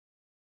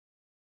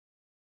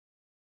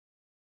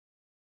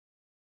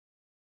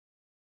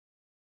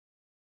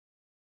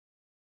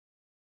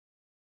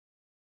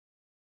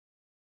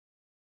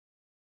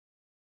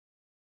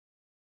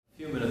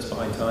Few minutes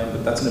behind time,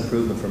 but that's an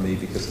improvement for me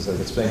because, as I've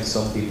explained to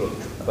some people,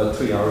 about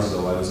 3 hours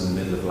ago I was in the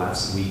middle of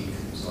last week,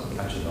 so I'm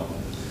catching up.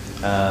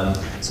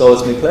 So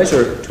it's my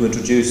pleasure to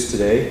introduce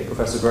today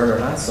Professor Werner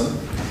Hansen,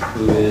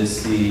 who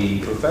is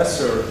the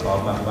Professor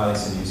of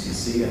Mathematics in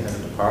UCC and head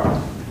of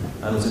department,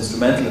 and was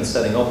instrumental in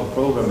setting up a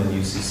program in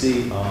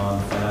UCC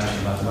on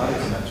financial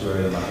mathematics and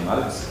actuarial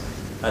mathematics.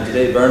 And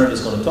today Werner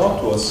is going to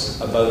talk to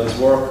us about his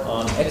work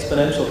on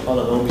exponential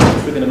polynomial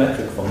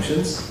trigonometric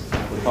functions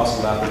with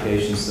possible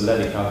applications to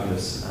Levy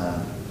calculus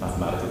and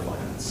mathematical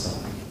finance. So,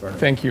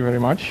 thank you very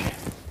much.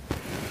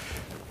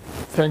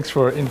 Thanks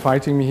for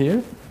inviting me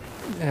here.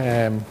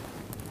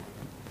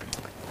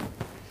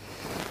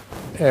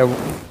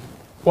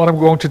 What I'm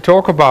going to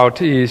talk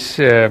about is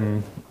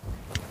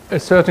a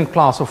certain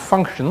class of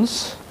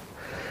functions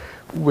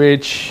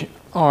which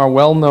are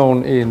well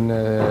known in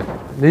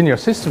linear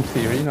system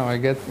theory. Now I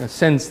get a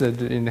sense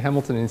that in the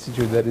Hamilton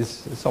Institute that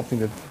is something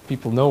that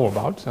people know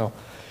about, so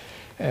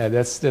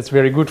that's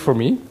very good for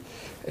me.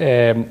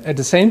 At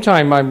the same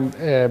time,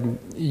 I'm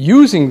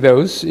using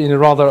those in a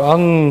rather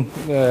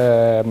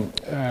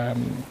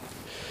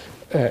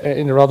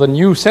in a rather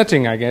new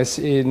setting, I guess,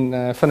 in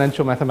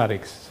financial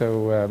mathematics.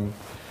 So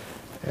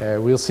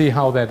we'll see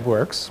how that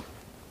works.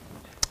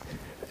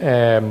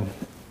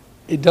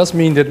 It does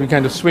mean that we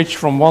kind of switch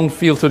from one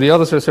field to the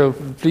other, so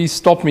please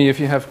stop me if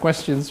you have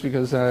questions,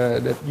 because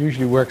that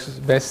usually works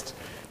best.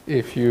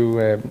 If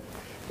you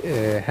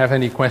have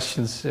any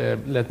questions,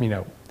 let me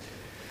know.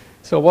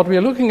 So what we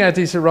are looking at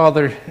is a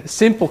rather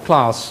simple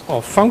class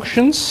of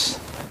functions,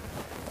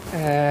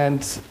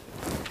 and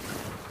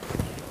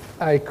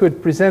I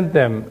could present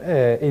them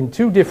in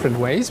two different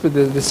ways, but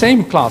the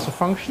same class of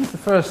functions. The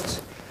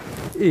first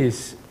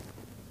is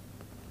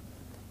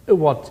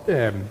what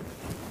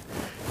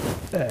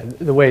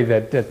the way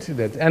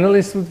that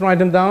analysts would write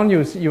them down.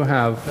 You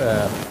have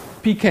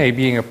pk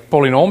being a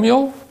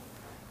polynomial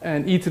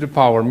and e to the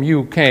power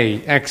mu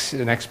k x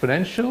an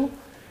exponential.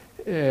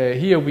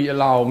 Here we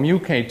allow mu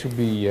k to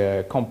be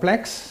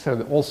complex, so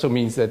that also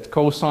means that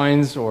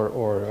cosines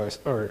or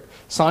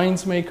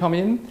sines may come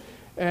in.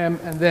 And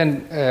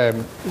then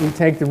we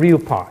take the real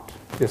part,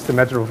 just a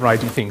matter of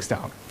writing things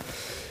down.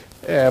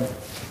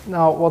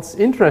 Now what's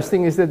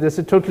interesting is that there's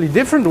a totally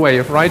different way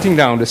of writing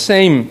down the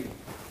same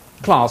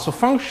class of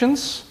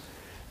functions,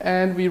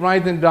 and we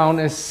write them down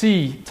as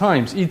c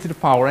times e to the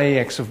power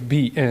ax of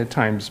b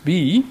times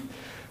b.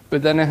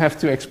 But then I have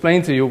to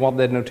explain to you what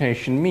that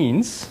notation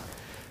means,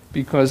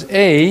 because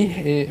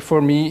A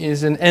for me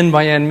is an n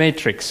by n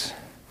matrix.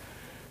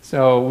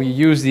 So we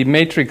use the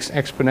matrix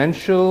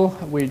exponential,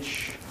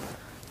 which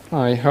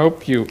I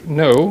hope you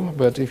know,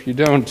 but if you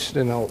don't,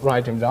 then I'll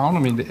write them down. I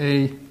mean, the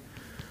A,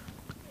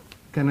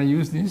 can I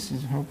use this?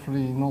 It's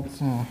hopefully not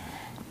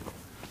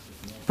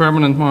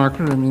permanent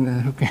marker. I mean,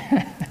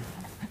 okay.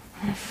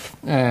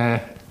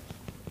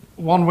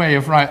 One way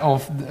of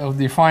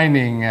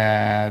defining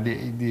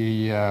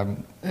the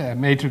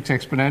matrix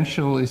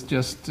exponential is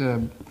just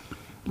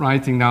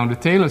writing down the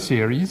Taylor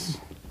series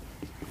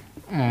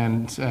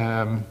and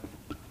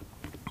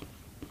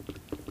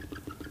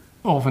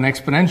of an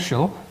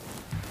exponential,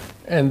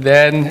 and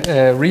then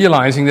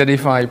realizing that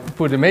if I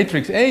put a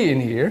matrix A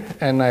in here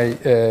and I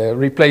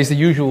replace the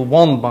usual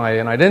 1 by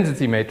an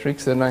identity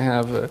matrix, then I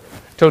have a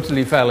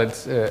totally valid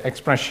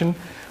expression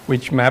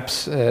which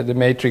maps the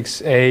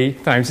matrix A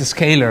times the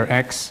scalar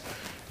x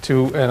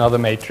to another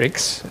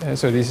matrix.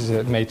 So this is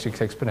a matrix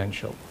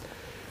exponential.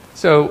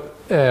 So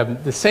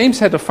the same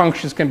set of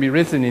functions can be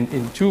written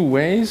in two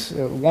ways,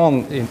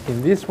 one in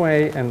this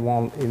way and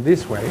one in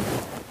this way.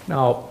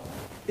 Now,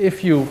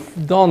 if you've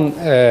done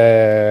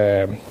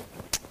a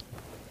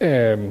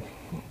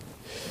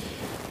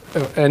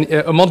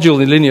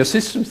module in linear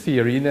system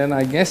theory, then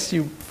I guess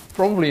you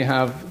probably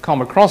have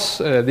come across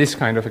this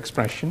kind of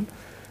expression,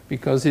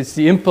 because it's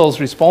the impulse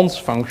response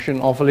function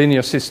of a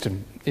linear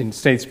system in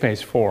state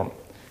space form.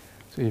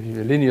 So if you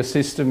have a linear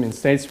system in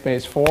state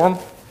space form,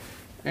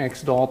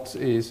 x dot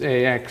is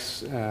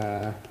ax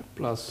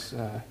plus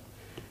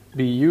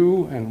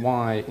bu and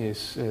y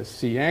is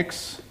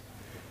cx,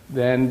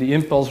 then the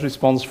impulse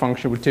response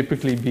function would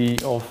typically be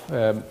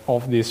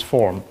of this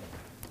form.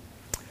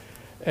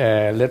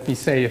 Let me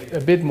say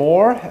a bit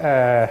more.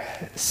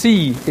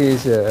 C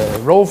is a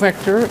row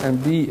vector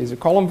and B is a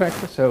column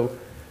vector, so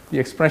the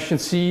expression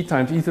C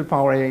times e to the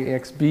power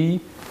axb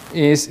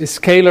is a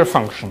scalar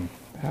function,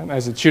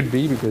 as it should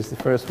be, because the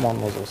first one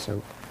was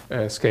also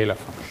a scalar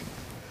function.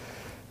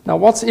 Now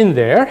what's in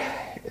there?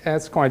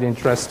 That's quite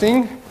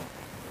interesting.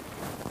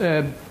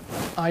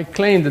 I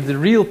claim that the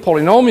real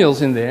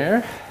polynomials in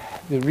there,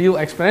 the real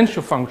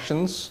exponential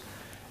functions,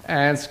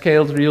 and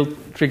scaled real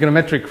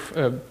trigonometric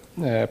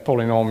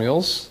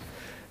polynomials.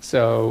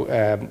 So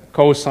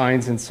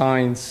cosines and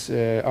sines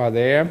are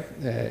there,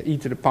 e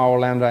to the power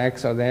lambda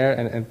x are there,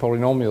 and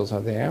polynomials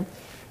are there.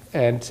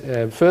 And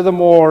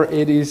furthermore,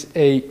 it is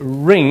a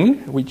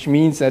ring, which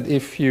means that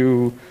if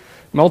you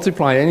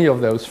multiply any of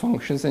those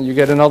functions, and you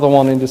get another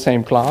one in the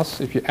same class.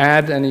 If you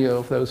add any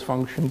of those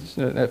functions,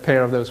 a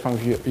pair of those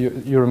functions,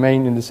 you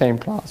remain in the same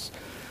class.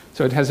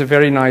 So it has a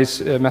very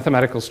nice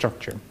mathematical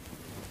structure.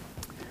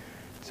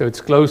 So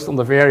it's closed on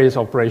the various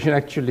operations.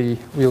 Actually,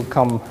 we'll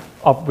come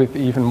up with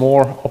even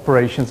more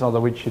operations under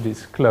which it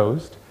is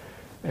closed.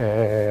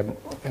 And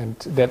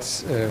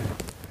that's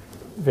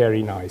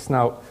very nice.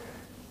 Now,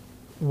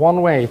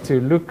 one way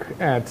to look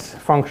at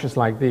functions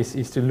like this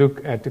is to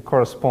look at the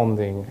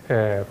corresponding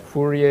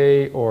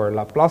Fourier or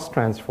Laplace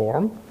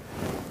transform.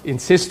 In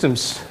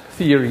systems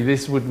theory,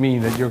 this would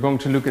mean that you're going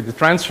to look at the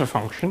transfer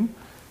function,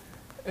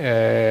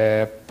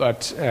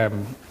 but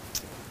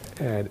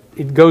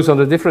it goes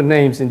under different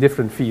names in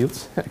different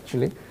fields,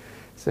 actually.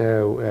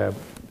 So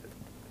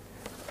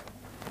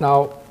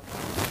now,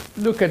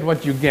 look at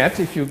what you get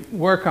if you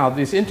work out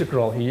this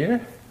integral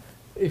here.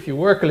 If you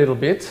work a little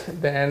bit,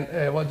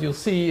 then what you'll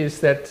see is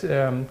that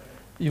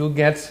you'll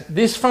get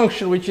this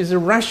function, which is a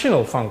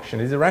rational function.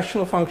 It's a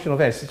rational function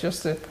of S. It's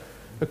just a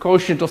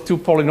quotient of two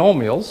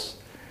polynomials.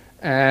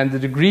 And the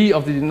degree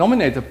of the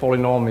denominator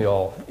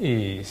polynomial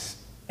is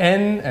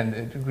n, and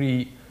the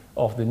degree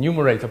of the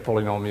numerator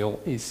polynomial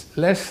is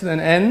less than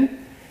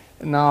n.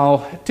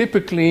 Now,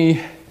 typically,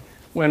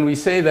 when we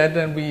say that,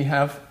 then we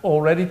have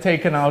already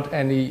taken out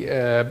any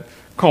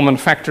common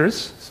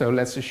factors. So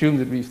let's assume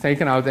that we've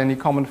taken out any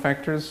common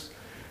factors.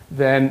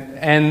 Then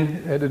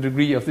n, the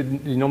degree of the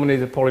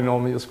denominator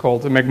polynomial, is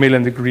called the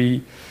Macmillan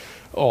degree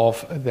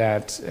of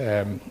that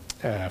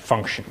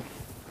function.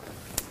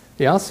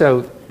 Yeah,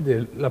 so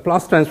the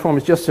Laplace transform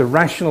is just a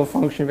rational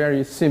function,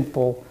 very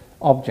simple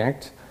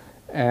object.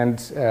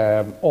 And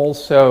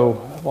also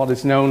what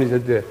is known is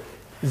that the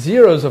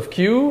zeros of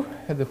Q,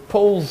 the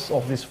poles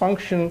of this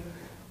function,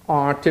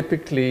 are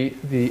typically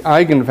the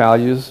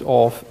eigenvalues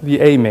of the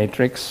A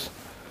matrix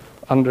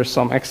under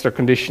some extra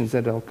conditions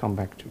that I'll come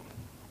back to.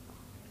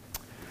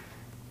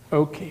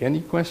 Okay,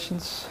 any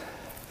questions?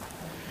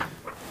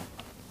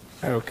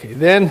 Okay,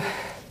 then,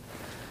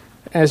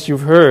 as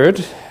you've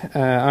heard,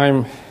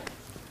 I'm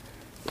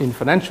in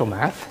financial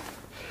math.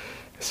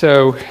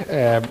 So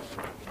the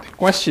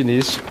question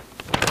is,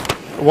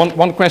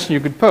 one question you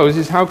could pose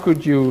is how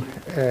could you,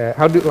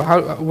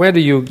 where do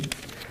you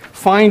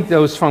find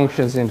those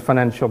functions in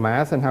financial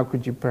math, and how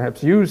could you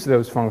perhaps use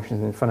those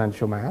functions in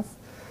financial math?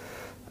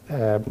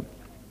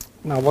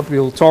 Now what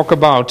we'll talk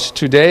about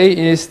today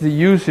is the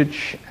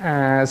usage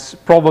as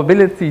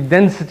probability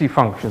density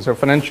functions. So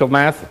financial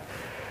math,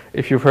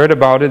 if you've heard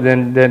about it,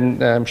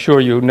 then I'm sure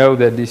you know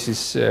that this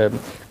is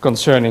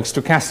concerning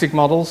stochastic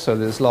models. So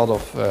there's a lot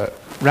of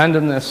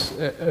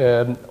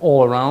randomness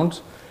all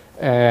around.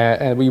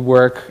 And we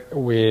work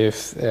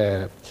with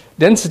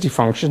density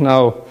functions.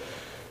 Now,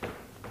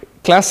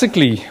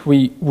 classically,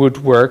 we would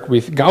work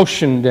with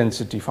Gaussian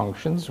density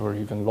functions, or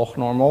even log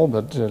normal,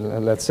 but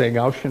let's say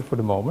Gaussian for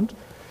the moment.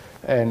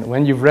 And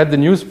when you've read the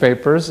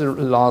newspapers the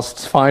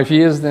last 5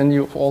 years, then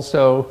you've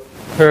also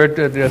heard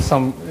that there's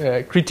some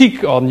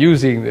critique on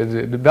using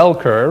the bell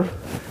curve,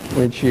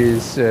 which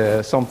is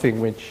something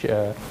which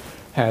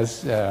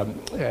has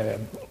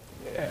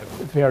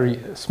very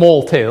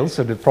small tails,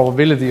 so the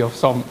probability of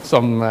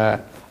some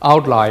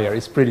outlier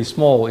is pretty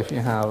small if you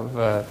have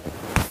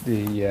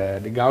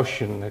the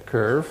Gaussian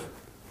curve.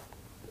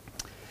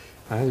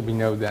 We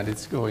know that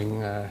it's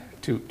going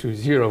to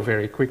zero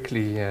very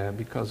quickly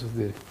because of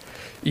the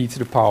e to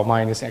the power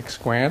minus x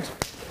squared.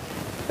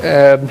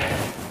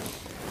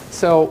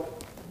 So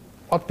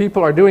what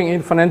people are doing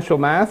in financial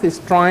math is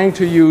trying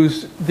to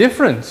use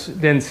different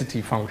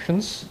density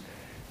functions,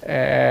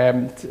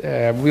 and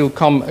we'll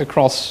come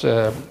across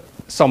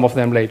some of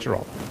them later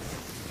on.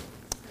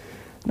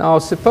 Now,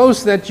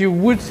 suppose that you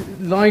would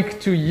like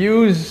to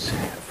use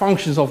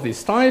functions of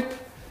this type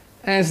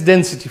as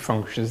density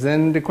functions.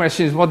 Then the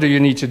question is, what do you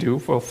need to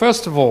do? Well,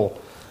 first of all,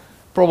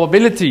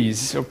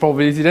 probabilities or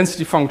probability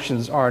density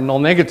functions are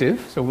non-negative,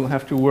 so we'll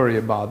have to worry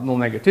about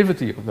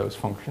non-negativity of those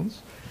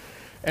functions.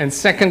 And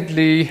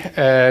secondly,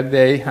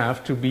 they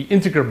have to be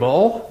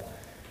integrable,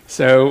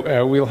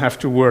 so we'll have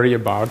to worry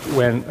about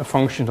when a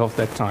function of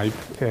that type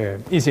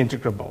is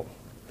integrable.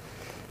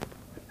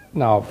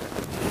 Now,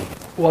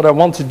 what I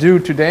want to do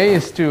today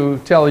is to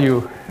tell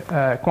you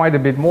quite a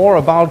bit more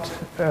about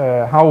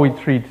how we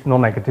treat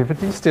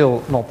non-negativity.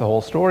 Still not the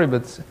whole story,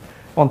 but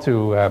want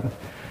to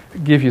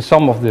give you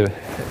some of the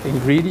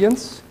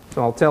ingredients.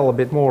 So I'll tell a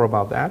bit more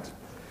about that.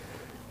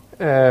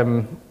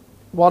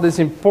 What is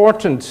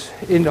important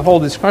in the whole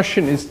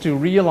discussion is to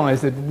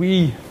realize that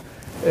we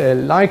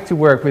like to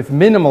work with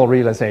minimal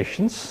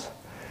realizations.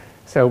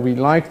 So we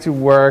like to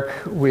work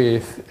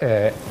with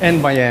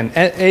n by n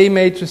A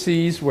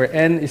matrices, where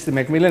n is the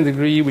Macmillan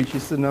degree, which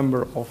is the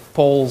number of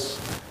poles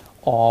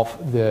of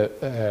the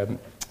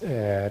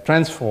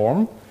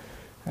transform.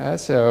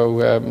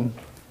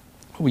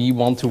 We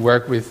want to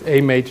work with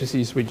A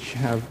matrices which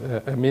have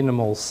a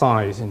minimal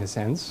size, in a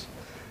sense.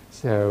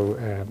 So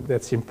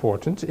that's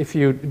important. If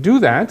you do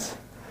that,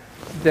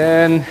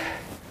 then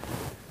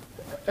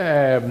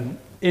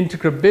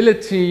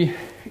integrability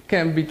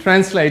can be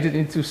translated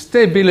into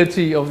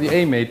stability of the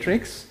A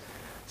matrix.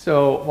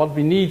 So what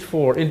we need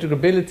for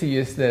integrability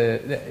is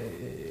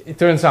it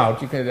turns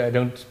out, I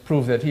don't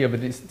prove that here,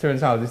 but it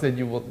turns out is that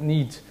you will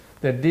need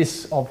that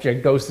this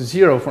object goes to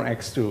 0 from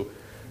x to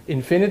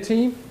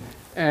infinity.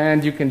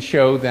 And you can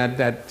show that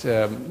that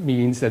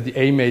means that the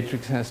A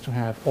matrix has to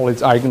have all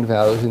its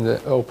eigenvalues in the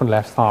open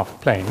left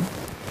half plane.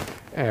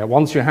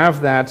 Once you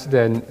have that,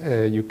 then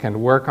you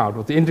can work out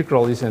what the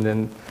integral is and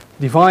then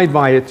divide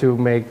by it to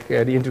make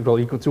the integral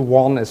equal to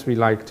 1, as we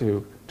like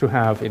to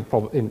have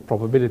in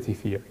probability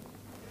theory.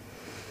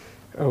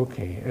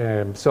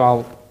 Okay, so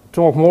I'll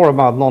talk more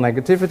about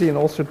non-negativity and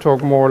also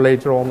talk more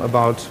later on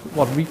about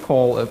what we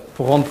call a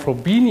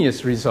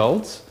Perron-Frobenius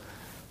result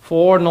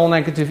for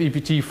non-negative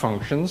EPT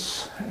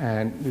functions.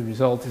 And the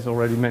result is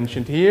already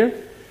mentioned here.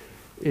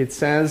 It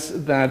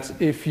says that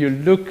if you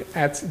look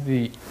at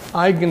the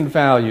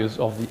eigenvalues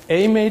of the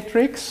A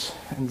matrix,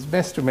 and it's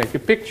best to make a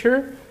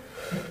picture,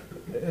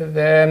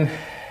 then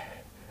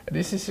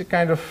this is a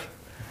kind of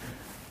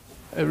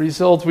a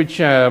result which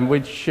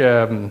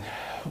kind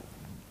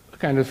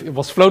of it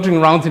was floating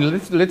around in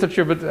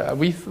literature, but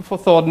we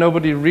thought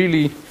nobody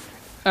really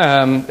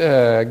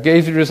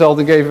gave the result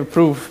and gave a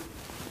proof.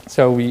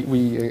 So we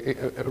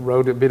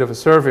wrote a bit of a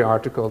survey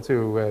article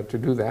to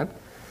do that.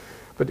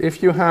 But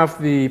if you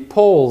have the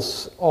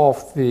poles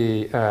of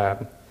the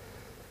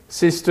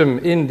system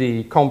in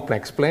the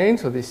complex plane,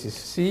 so this is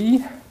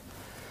C,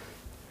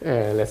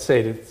 let's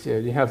say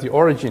that you have the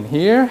origin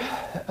here,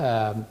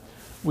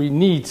 we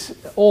need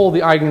all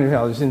the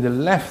eigenvalues in the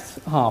left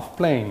half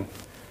plane,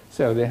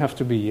 so they have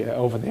to be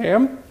over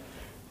there.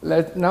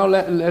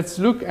 Let's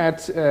look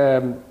at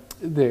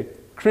the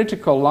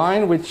critical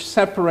line which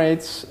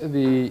separates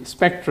the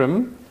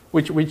spectrum,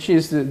 which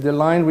is the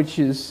line which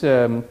is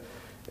the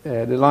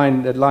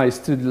line that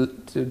lies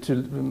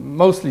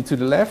mostly to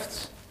the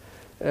left,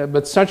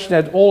 but such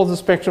that all of the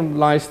spectrum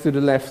lies to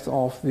the left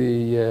of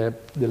the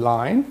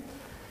line.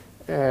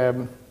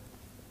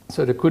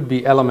 So there could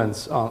be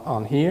elements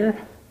on here.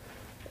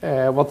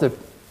 What the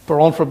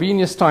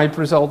Perron-Frobenius type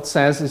result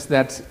says is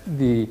that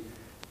the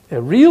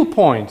real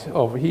point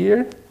over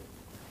here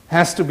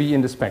has to be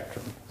in the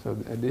spectrum. So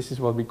this is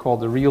what we call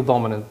the real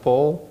dominant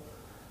pole,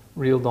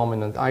 real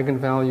dominant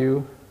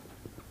eigenvalue.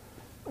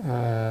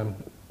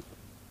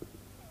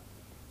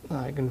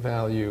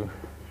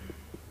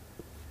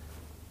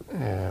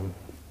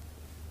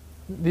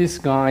 This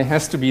guy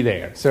has to be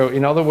there. So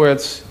in other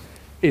words,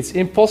 it's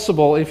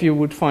impossible if you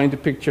would find a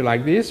picture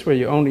like this where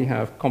you only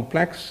have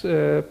complex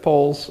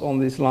poles on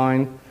this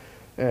line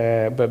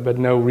but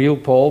no real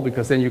pole,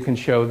 because then you can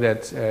show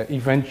that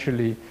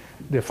eventually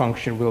the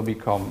function will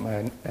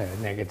become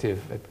negative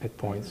at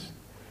points.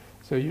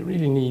 So you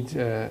really need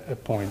a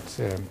point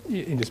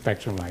in the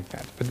spectrum like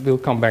that, but we'll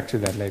come back to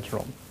that later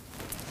on.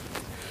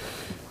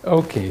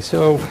 Okay,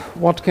 so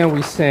what can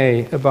we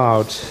say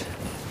about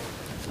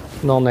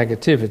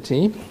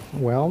non-negativity?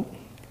 Well,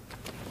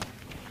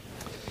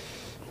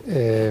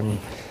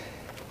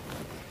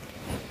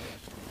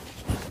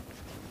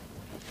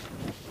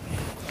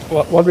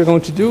 what we're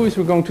going to do is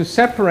we're going to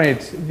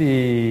separate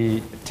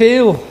the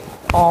tail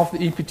of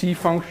the EPT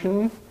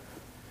function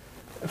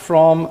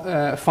from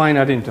a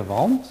finite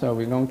interval. So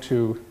we're going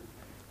to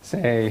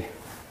say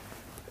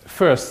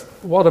first,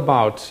 what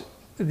about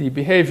the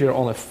behavior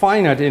on a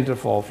finite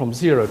interval from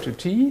 0 to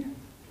t,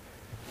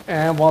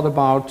 and what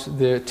about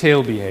the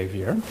tail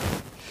behavior?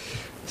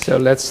 So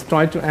let's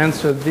try to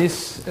answer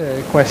this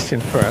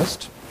question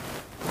first.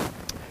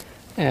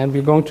 And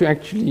we're going to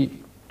actually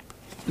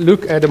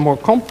look at a more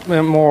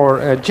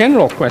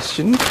general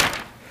question.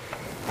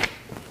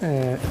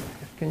 Can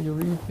you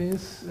read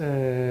this?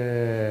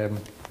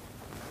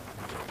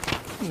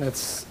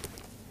 Let's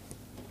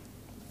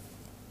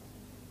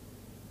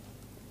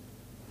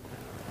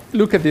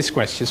look at this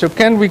question. So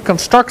can we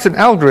construct an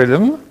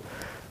algorithm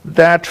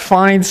that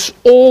finds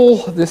all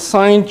the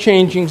sign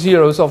changing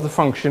zeros of the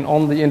function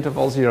on the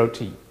interval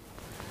 0t?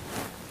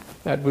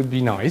 That would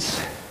be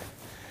nice.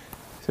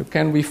 So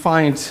can we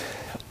find,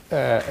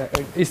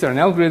 is there an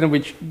algorithm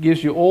which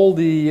gives you all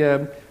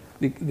the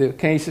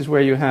cases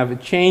where you have a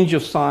change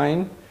of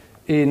sign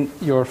in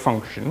your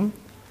function?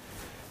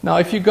 Now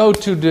if you go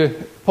to the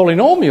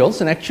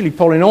polynomials, and actually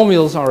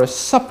polynomials are a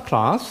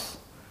subclass,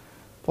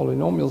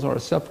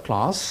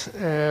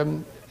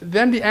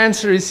 then the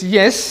answer is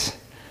yes.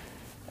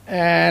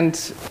 And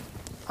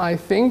I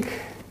think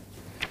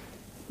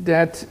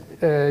that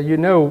you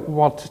know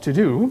what to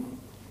do.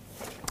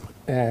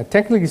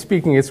 Technically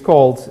speaking, it's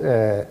called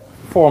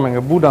forming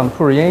a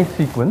Boudin-Fourier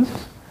sequence.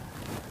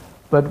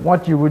 But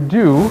what you would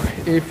do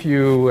if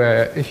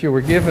you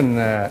were given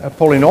a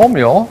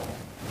polynomial,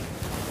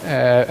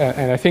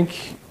 and I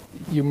think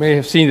you may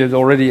have seen it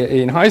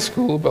already in high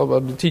school, but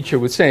what the teacher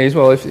would say is,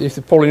 well, if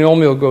the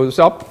polynomial goes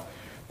up,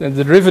 then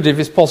the derivative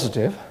is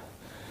positive.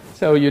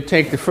 So you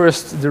take the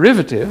first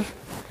derivative,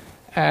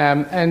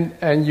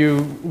 and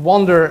you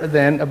wonder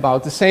then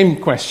about the same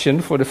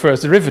question for the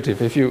first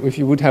derivative. If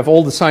you would have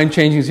all the sign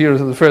changing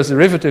zeros of the first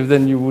derivative,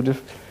 then you would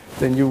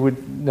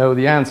know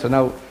the answer.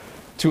 Now,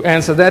 to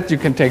answer that, you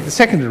can take the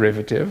second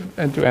derivative,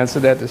 and to answer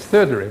that, the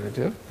third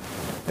derivative.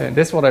 And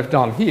that's what I've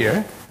done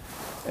here,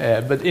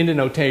 but in the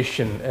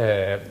notation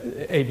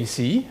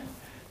ABC.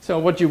 So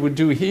what you would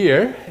do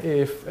here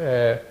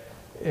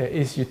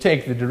is you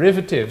take the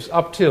derivatives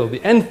up till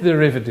the nth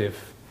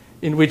derivative,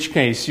 in which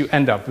case you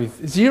end up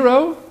with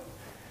 0.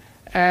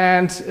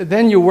 And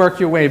then you work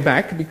your way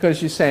back,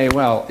 because you say,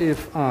 well,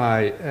 if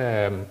I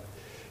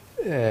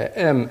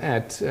am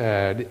at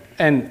the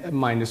n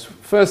minus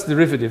first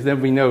derivative,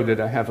 then we know that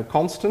I have a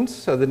constant.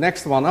 So the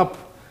next one up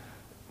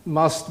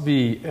must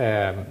be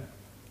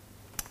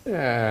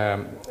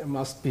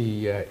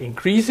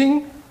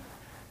increasing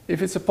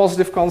if it's a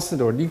positive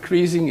constant, or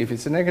decreasing if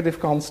it's a negative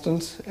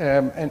constant.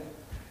 And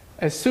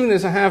as soon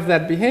as I have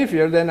that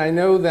behavior, then I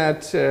know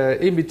that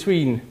in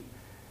between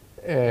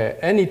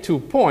any 2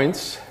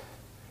 points,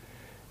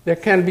 there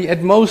can be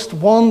at most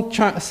one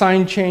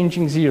sign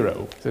changing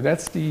 0. So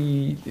that's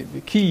the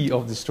key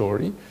of the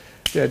story,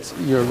 that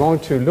you're going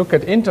to look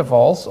at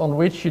intervals on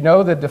which you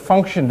know that the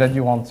function that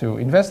you want to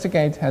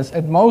investigate has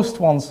at most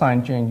one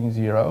sign changing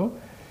 0.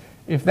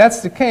 If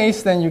that's the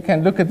case, then you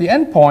can look at the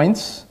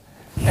endpoints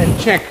and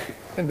check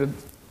the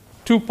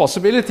 2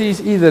 possibilities.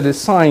 Either the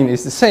sign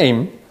is the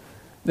same,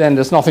 then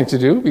there's nothing to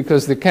do,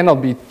 because there cannot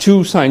be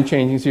 2 sign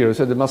changing 0.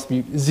 So there must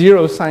be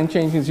 0 sign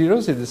changing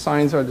 0s if the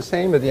signs are the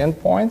same at the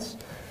endpoints.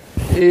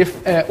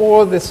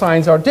 Or the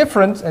signs are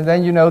different, and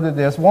then you know that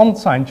there's one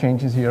sign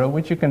changing 0,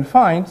 which you can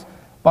find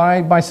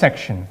by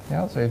bisection.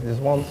 Yeah? So if there's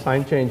one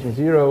sign changing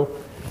 0,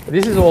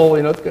 this is all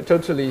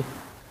totally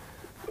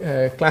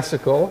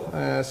classical.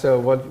 So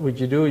what would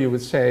you do? You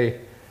would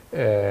say,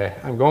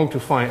 I'm going to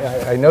find,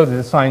 I know that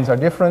the signs are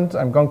different,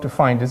 I'm going to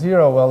find the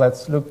 0. Well,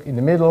 let's look in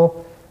the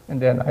middle,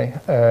 and then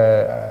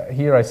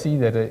here I see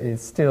that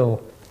it's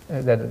still,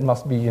 that it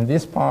must be in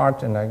this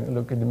part, and I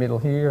look in the middle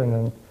here, and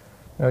then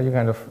you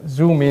kind of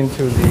zoom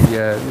into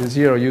the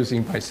 0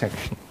 using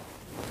bisection.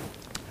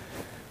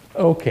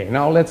 Okay,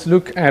 now let's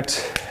look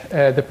at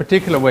the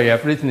particular way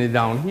I've written it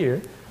down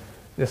here.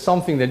 There's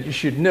something that you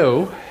should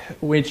know,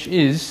 which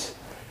is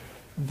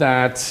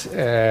that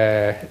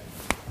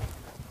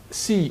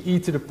c e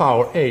to the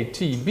power a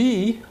t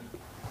b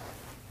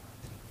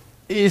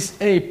is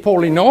a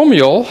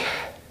polynomial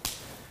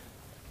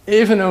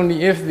if and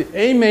only if the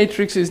A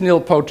matrix is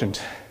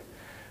nilpotent.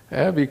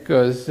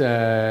 Because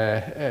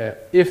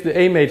if the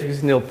A matrix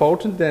is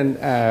nilpotent,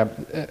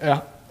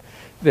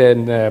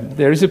 then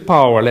there is a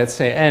power, let's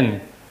say n,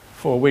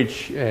 for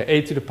which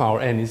a to the power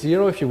n is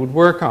 0. If you would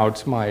work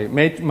out my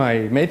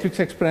matrix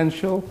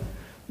exponential,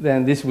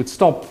 then this would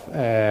stop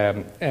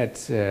at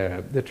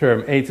the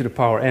term a to the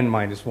power n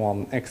minus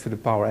 1, x to the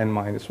power n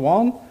minus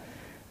 1.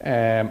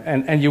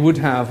 And you would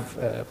have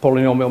a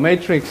polynomial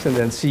matrix, and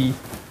then c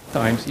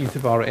times e to the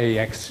power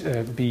ax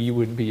b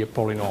would be a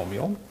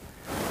polynomial.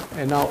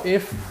 And now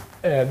if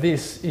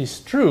this is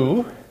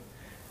true,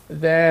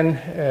 then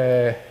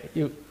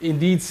you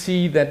indeed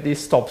see that this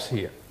stops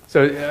here.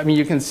 So I mean,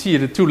 you can see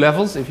it at 2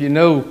 levels. If you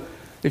know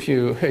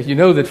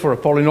that for a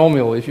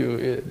polynomial, if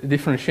you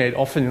differentiate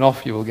often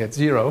enough, you will get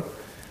 0.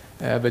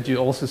 But you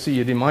also see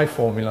it in my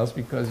formulas,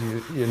 because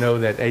you know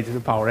that a to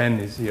the power n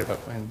is 0,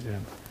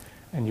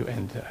 and you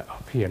end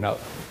up here. Now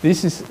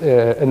this is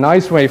a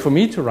nice way for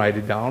me to write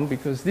it down,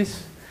 because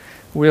this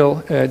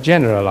will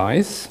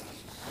generalize.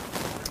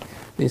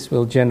 This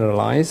will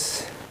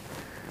generalize.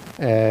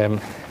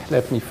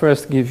 Let me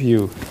first give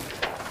you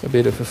a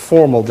bit of a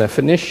formal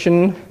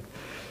definition.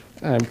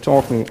 I'm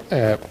calling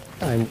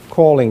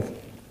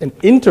an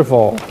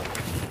interval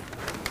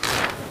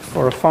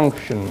for a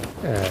function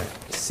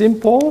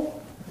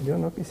simple. I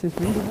don't know, is this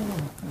readable?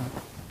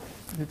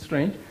 Is it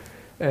strange?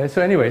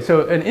 So anyway,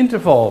 so an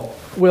interval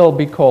will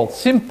be called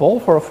simple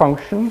for a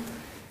function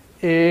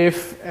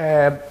if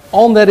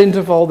on that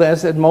interval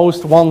there's at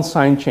most one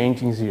sign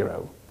changing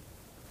 0.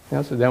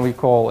 Yeah, so then we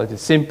call it a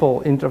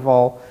simple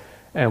interval,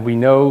 and we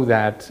know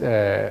that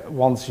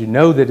once you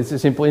know that it's a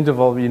simple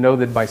interval, you know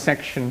that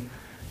bisection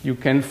you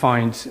can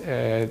find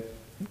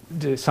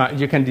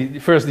you can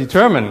first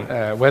determine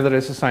whether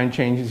there's a sign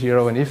changing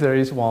 0, and if there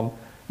is one,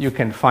 you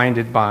can find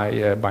it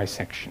by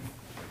bisection.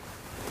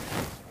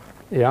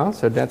 Yeah,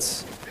 so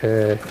that's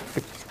the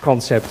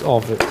concept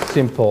of a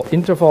simple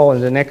interval,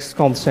 and the next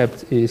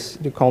concept is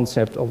the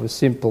concept of a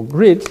simple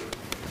grid,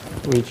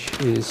 which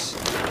is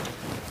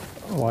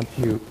what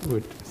you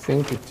would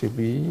think it to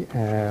be.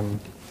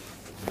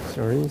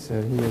 Sorry,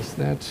 so here's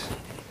that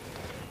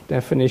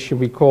definition.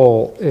 We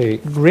call a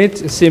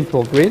grid a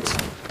simple grid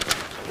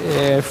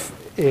if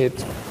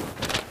it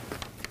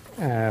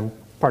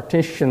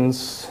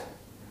partitions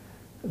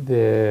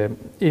the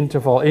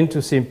interval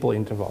into simple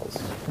intervals.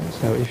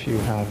 So if you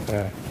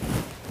have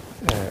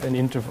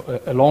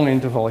a long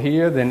interval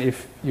here, then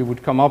if you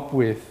would come up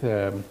with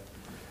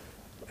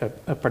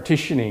a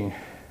partitioning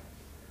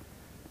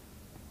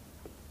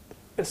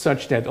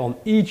such that on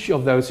each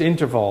of those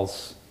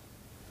intervals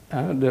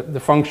the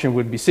function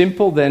would be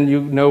simple, then you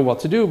know what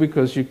to do,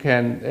 because you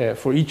can,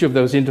 for each of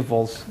those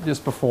intervals,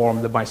 just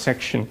perform the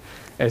bisection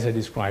as I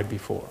described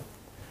before.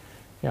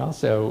 Yeah,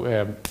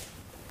 so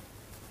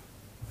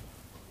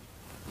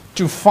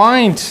to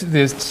find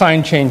the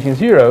sign changing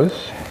zeros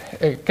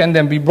can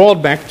then be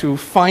brought back to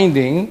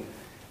finding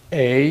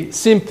a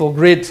simple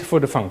grid for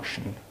the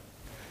function.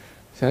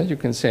 So you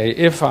can say,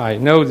 if I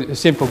know the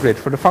simple grid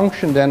for the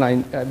function, then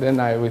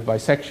I with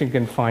bisection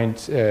can find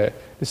the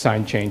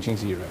sign changing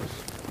zeros.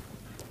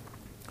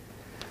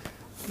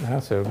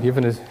 So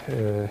given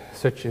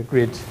such a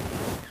grid,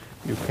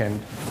 you can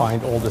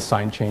find all the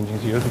sign changing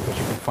zeros because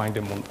you can find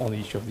them on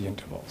each of the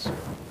intervals.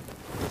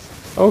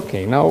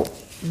 Okay, now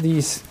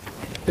these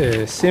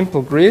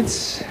simple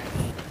grids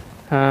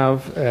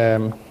have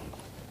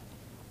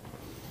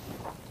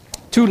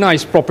two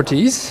nice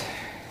properties.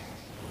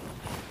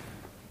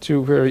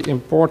 Two very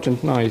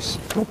important nice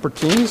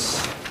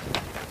properties.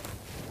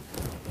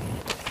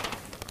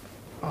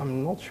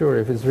 I'm not sure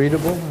if it's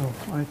readable. I'll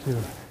try to.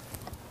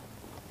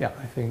 Yeah,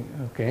 I think,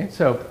 okay.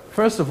 So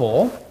first of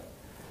all,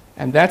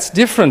 and that's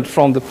different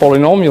from the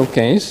polynomial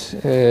case.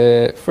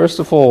 First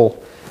of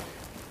all,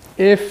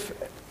 if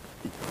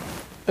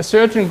a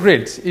certain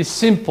grid is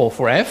simple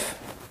for f,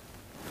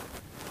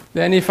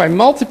 then if I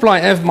multiply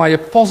f by a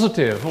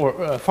positive or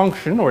a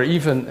function, or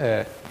even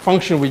a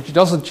function which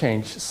doesn't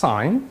change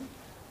sign,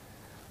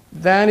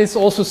 then it's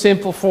also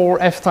simple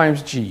for f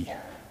times g.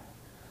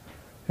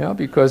 Yeah,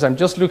 because I'm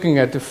just looking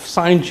at the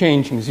sign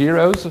changing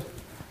zeros.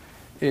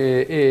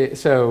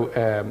 So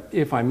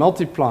if I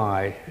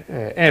multiply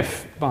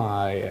f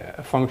by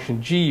a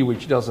function g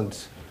which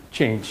doesn't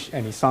change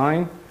any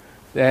sign,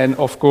 then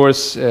of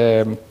course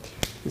the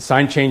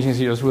sign changing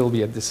zeros will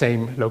be at the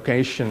same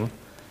location,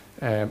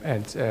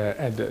 and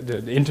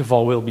the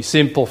interval will be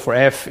simple for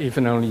f,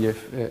 even only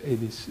if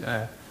it is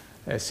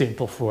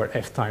simple for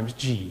f times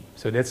g.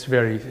 So that's a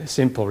very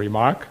simple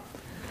remark.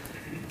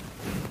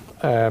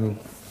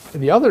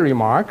 The other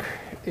remark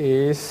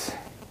is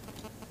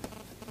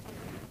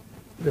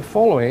the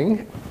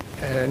following,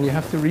 and you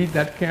have to read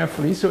that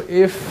carefully. So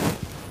if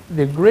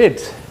the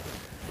grid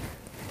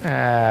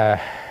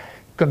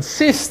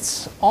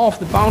consists of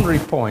the boundary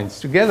points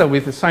together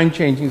with the sign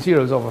changing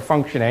zeros of a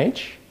function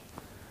h,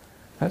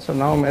 so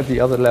now I'm at the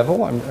other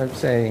level. I'm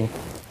saying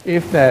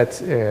if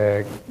that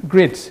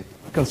grid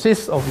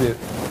consists of the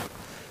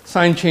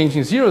sign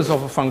changing zeros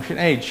of a function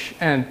h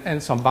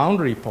and some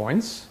boundary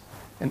points,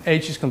 and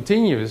h is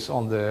continuous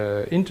on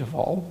the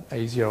interval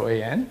a0,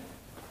 an,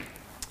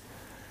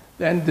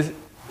 then the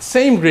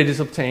same grid is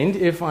obtained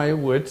if I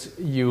would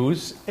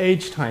use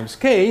h times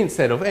k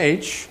instead of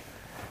h,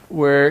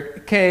 where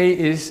k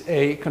is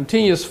a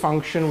continuous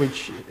function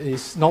which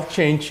is not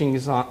changing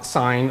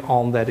sign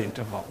on that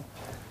interval.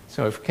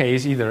 So if k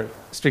is either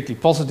strictly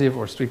positive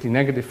or strictly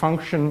negative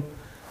function,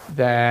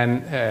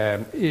 then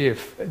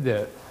if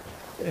the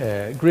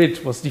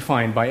grid was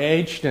defined by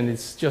h, then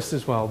it's just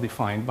as well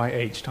defined by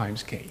h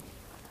times k.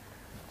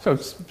 So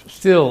it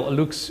still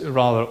looks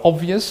rather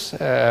obvious,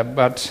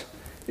 but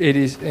it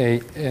is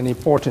an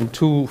important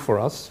tool for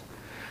us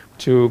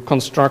to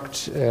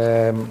construct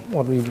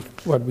what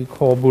we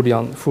call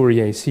Boolean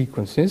Fourier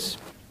sequences.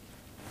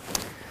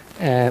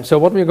 So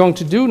what we're going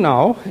to do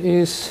now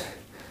is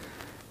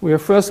we are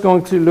first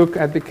going to look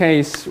at the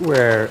case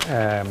where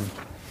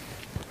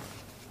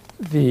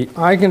the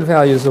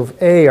eigenvalues of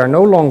A are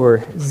no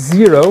longer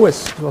 0,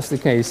 as was the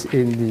case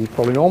in the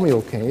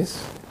polynomial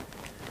case.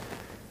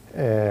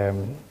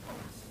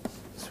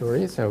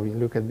 So we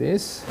look at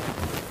this.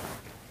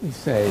 We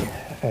say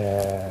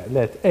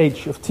let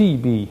h of t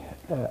be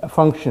a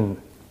function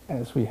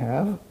as we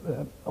have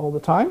all the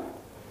time.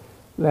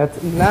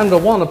 Let lambda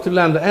 1 up to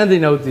lambda n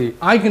denote the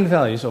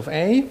eigenvalues of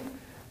A.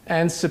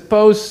 And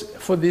suppose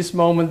for this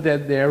moment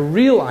that they're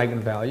real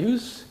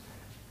eigenvalues,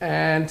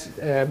 and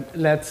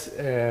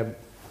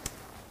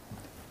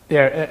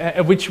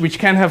which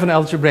can have an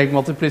algebraic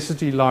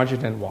multiplicity larger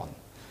than 1.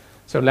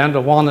 So lambda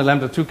 1 and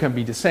lambda 2 can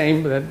be the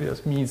same, but that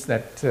just means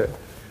that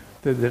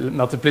the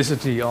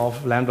multiplicity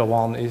of lambda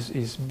 1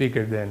 is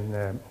bigger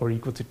than or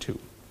equal to 2.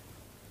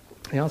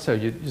 Yeah, so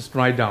you just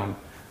write down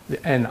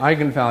the n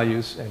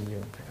eigenvalues and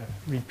you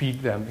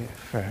repeat them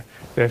if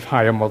they have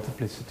higher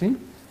multiplicity.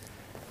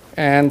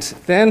 And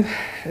then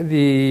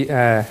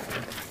the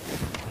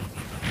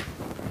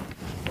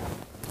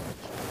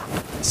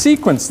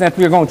sequence that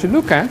we're going to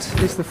look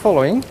at is the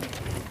following.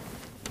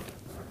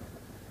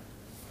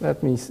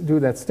 Let me do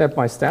that step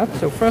by step.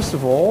 So first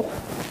of all,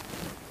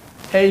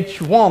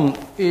 h1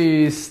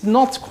 is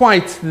not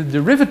quite the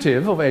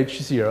derivative of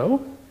h0,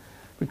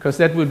 because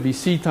that would be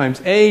c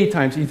times a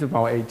times e to the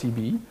power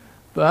atb.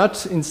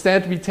 But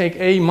instead we take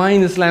a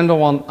minus lambda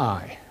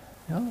 1I.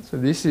 Yeah? So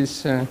this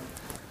is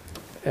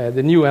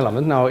the new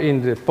element. Now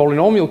in the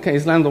polynomial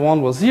case, lambda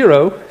 1 was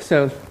 0,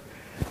 so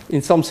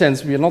in some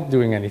sense we are not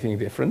doing anything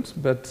different,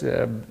 but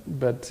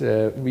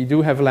we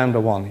do have lambda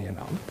 1 here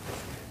now.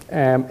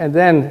 And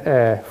then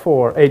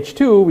for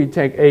h2 we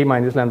take a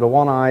minus lambda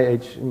 1i,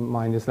 h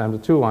minus lambda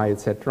 2i,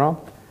 etc.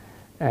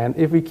 And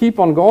if we keep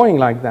on going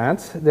like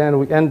that, then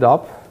we end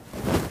up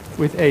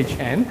with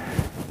hn,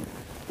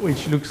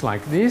 which looks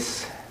like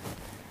this.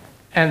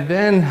 And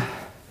then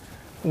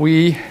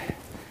we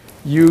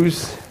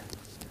use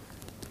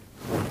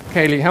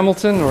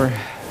Cayley-Hamilton, or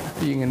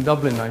being in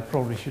Dublin, I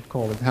probably should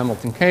call it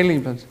Hamilton-Cayley,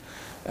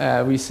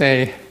 but we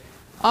say,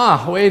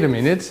 wait a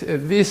minute,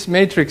 this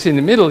matrix in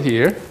the middle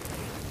here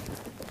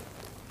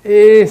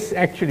is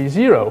actually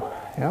 0,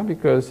 yeah,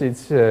 because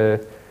it's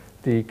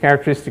the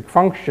characteristic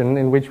function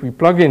in which we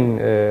plug in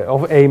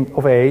of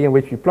A in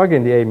which we plug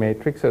in the A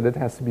matrix, so that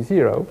has to be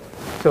 0.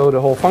 So the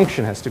whole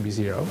function has to be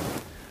 0.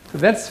 So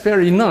that's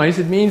very nice.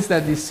 It means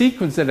that the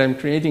sequence that I'm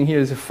creating here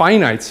is a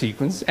finite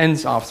sequence,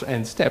 ends after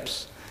n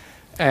steps,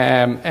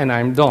 and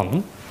I'm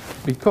done,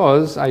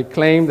 because I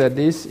claim that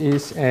this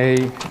is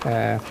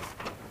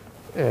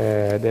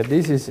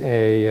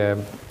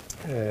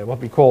what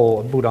we call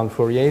a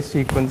Bourdon-Fourier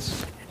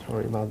sequence.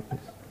 Sorry about this,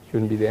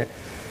 shouldn't be there.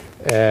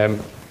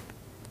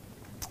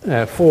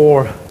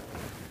 For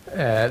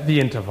the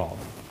interval.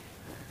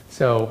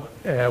 So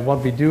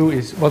what we do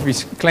is, what we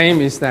claim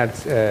is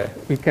that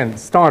we can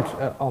start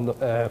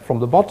from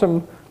the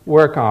bottom,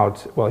 work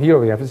out, well, here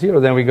we have a 0,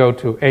 then we go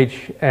to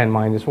hn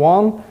minus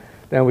 1,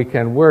 then we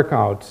can work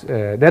out,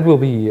 that will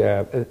be,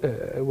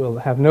 will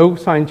have no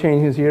sign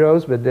change in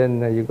zeros, but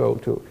then you go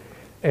to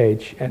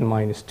hn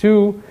minus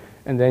 2,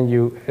 and then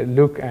you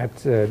look at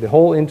the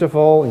whole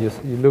interval, and you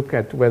look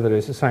at whether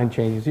there's a sign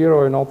change 0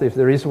 or not. If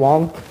there is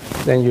one,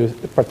 then you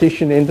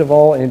partition the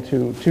interval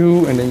into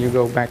 2, and then you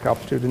go back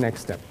up to the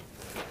next step.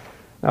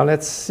 Now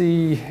let's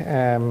see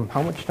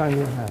how much time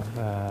you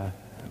have.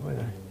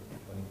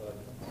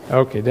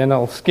 Okay, then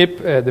I'll skip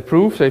the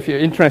proof. So if you're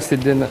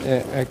interested, then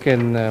I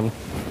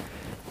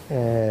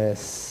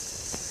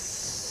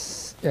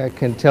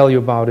can tell you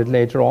about it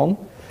later on.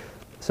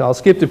 So I'll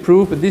skip the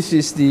proof, but this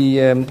is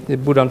the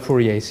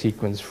Bourdon-Fourier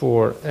sequence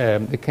for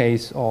the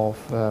case of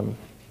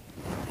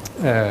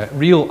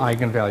real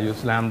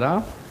eigenvalues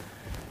lambda.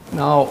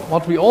 Now,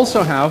 what we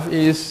also have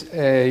is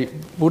a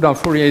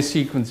Bourdon-Fourier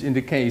sequence in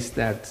the case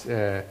that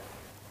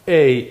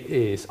A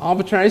is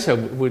arbitrary, so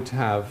we would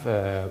have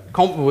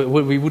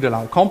we would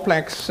allow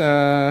complex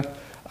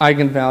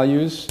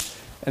eigenvalues,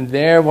 and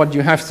there what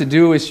you have to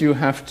do is you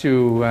have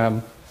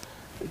to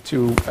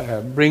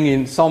bring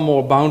in some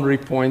more boundary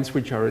points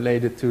which are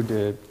related to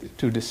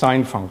the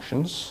sign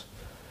functions.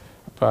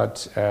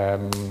 But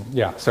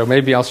yeah, so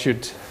maybe I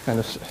should kind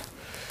of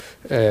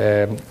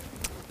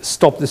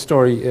stop the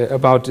story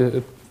about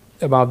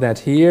that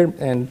here,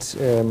 and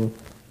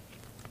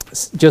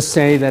just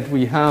say that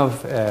we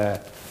have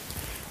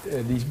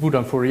these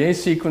Bourdon-Fourier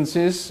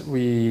sequences.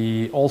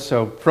 We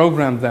also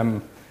program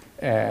them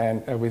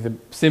with a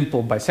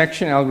simple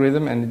bisection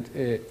algorithm, and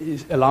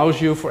it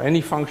allows you for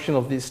any function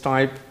of this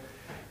type,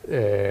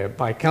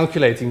 by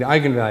calculating the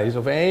eigenvalues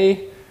of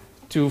A,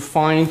 to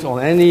find on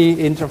any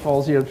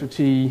interval 0 to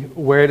t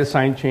where the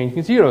sign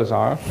changing zeros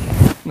are.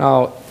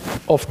 Now,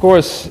 of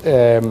course,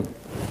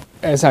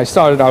 as I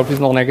started out with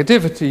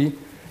non-negativity,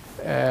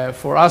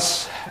 for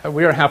us,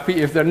 we are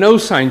happy if there are no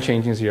sign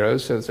changing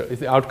zeros. So if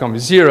the outcome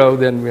is 0,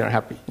 then we are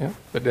happy. Yeah?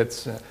 But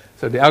that's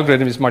so the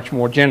algorithm is much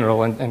more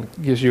general and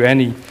gives you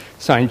any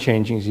sign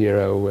changing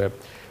 0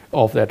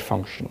 of that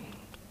function.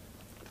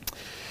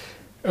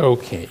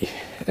 Okay.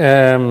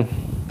 A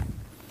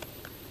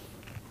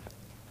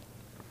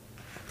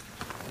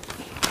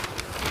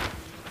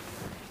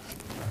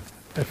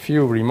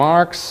few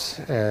remarks.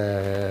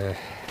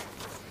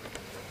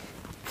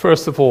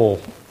 First of all,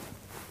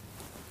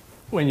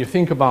 when you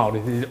think about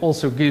it, it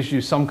also gives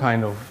you some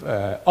kind of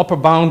upper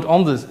bound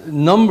on the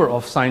number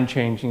of sign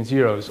changing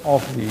zeros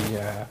of the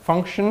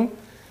function.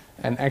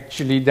 And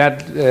actually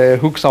that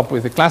hooks up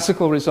with the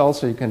classical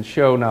results, so you can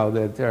show now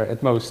that there are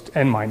at most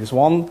n minus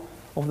 1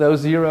 of those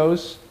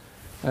zeros.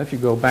 If you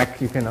go back,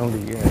 you can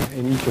only,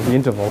 in each of the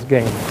intervals,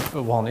 gain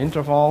one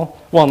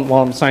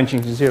sign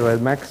changing 0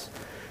 at max.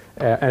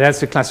 And that's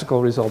the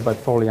classical result by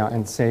Follia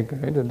and Seeger.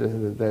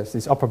 There's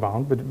this upper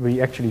bound, but we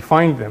actually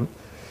find them.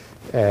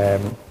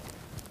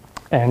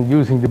 And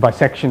using the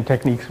bisection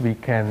techniques, we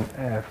can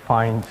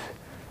find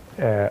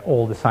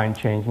all the sign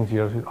changing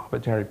zeros with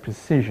arbitrary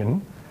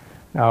precision.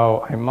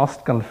 Now, I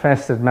must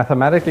confess that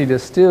mathematically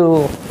there's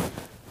still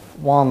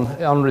one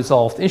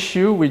unresolved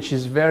issue, which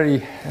is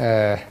very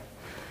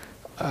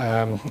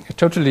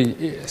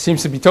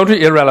seems to be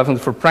totally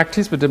irrelevant for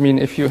practice. But I mean,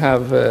 if you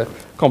have a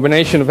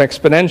combination of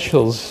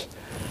exponentials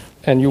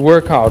and you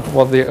work out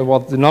what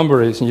the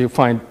number is, and you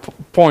find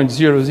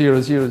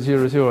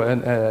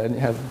 0.00000 and you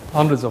have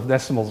hundreds of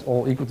decimals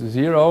all equal to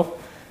 0,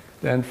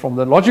 then from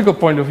the logical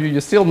point of view,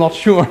 you're still not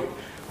sure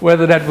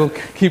whether that will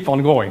keep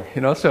on going.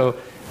 You know, so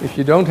if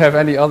you don't have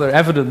any other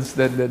evidence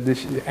that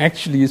this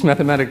actually is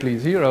mathematically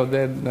 0,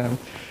 then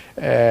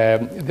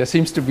there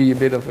seems to be a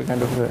bit of a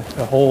kind of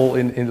a hole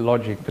in the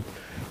logic. But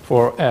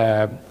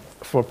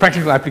for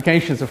practical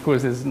applications, of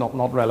course, this is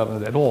not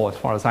relevant at all, as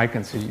far as I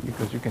can see,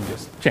 because you can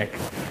just check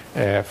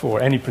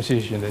for any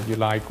precision that you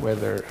like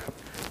whether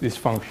this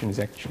function is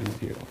actually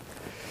 0.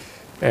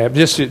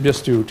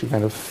 Just to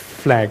kind of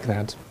flag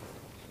that.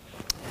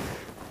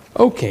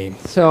 Okay,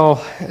 so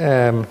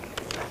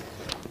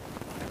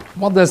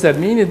what does that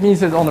mean? It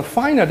means that on a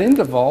finite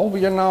interval,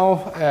 we are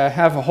now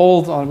have a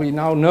hold on. We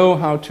now know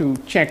how to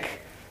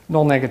check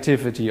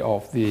non-negativity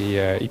of the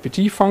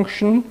EPT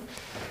function.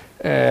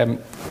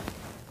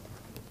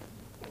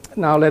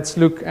 Now let's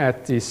look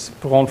at this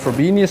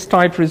Perron-Frobenius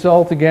type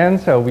result again.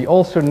 So we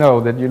also know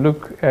that you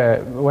look,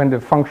 when the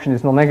function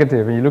is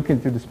non-negative and you look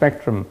into the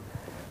spectrum,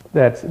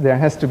 that there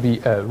has to be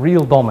a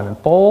real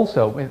dominant pole.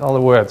 So in other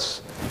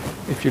words,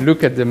 if you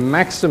look at the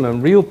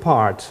maximum real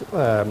part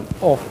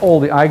of all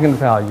the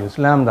eigenvalues,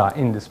 lambda,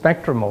 in the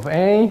spectrum of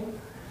A,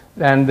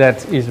 then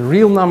that is a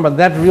real number.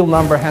 That real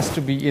number has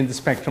to be in the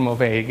spectrum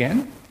of A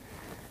again.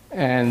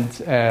 And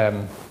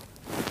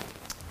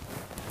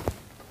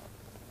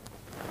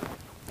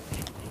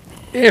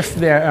if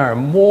there are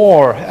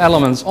more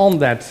elements on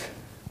that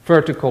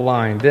vertical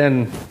line,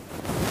 then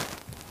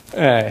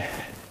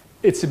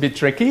it's a bit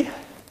tricky.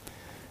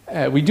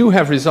 We do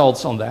have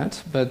results on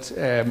that, but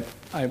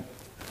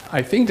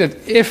I think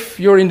that if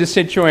you're in the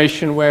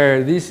situation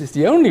where this is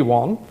the only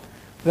one,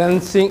 then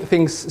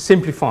things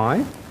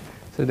simplify.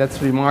 So that's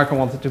the remark I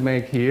wanted to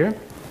make here.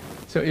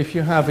 So if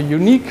you have a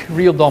unique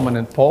real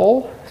dominant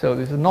pole, so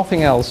there's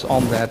nothing else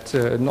on that,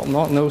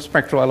 no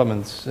spectral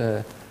elements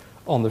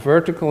on the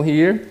vertical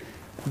here,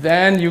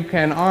 then you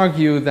can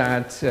argue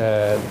that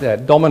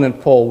that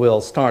dominant pole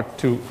will start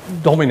to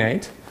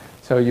dominate.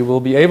 So you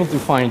will be able to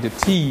find a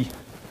T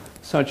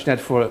such that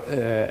for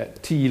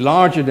T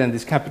larger than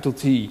this capital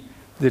T,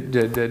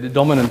 the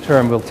dominant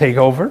term will take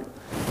over.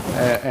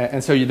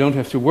 And so you don't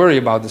have to worry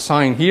about the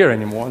sign here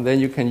anymore. And then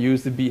you can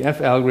use the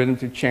BF algorithm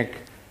to check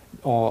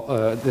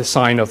the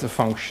sign of the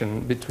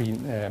function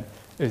between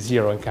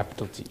 0 and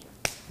capital T.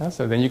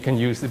 So then you can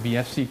use the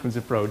BF sequence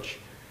approach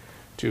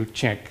to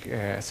check.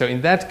 So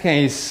in that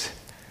case,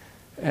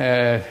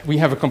 we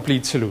have a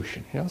complete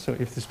solution. Yeah? So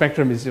if the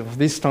spectrum is of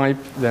this type,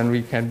 then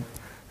we can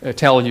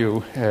tell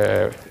you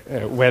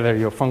whether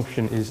your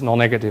function is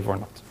non-negative or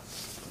not.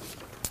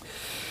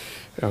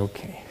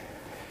 Okay.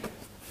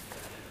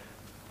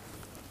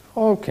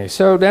 Okay,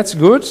 so that's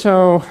good.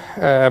 So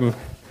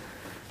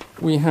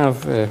we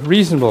have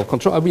reasonable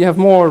control. We have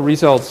more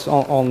results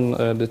on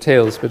the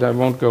tails, but I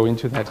won't go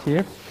into that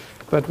here.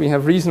 But we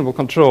have reasonable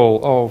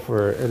control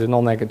over the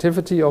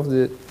non-negativity of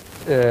the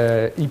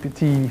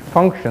EPT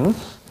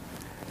functions.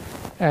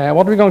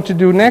 What we're going to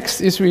do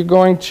next is we're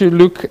going to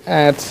look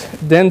at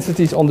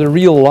densities on the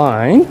real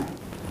line.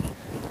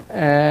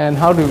 And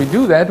how do we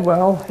do that?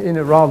 Well, in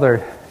a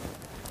rather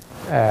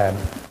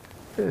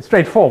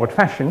straightforward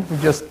fashion. We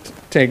just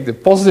take the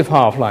positive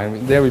half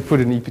line, there we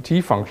put an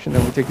EPT function,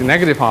 and we take the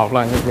negative half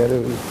line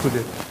together, we put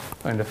a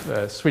kind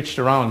of switched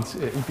around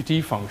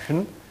EPT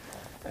function.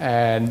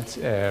 And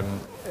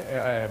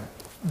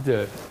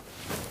the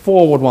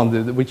forward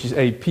one, which is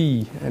AP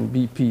and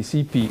BP,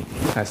 CP,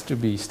 has to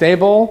be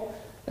stable.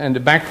 And the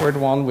backward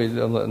one with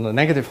the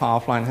negative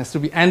half line has to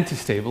be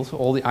anti-stable. So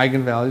all the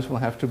eigenvalues will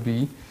have to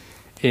be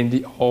in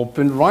the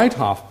open right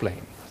half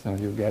plane. So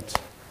you get,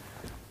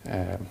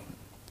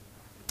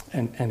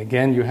 and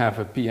again, you have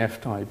a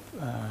PF type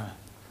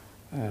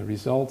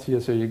result here.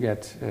 So you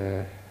get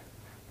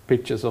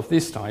pictures of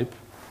this type.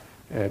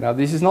 Now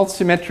this is not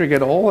symmetric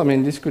at all. I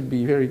mean, this could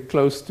be very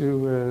close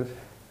to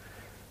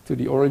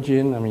the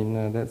origin. I mean,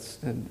 I'm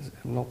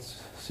not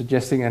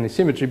suggesting any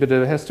symmetry, but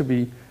there has to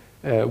be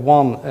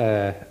one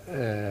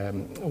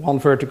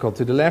vertical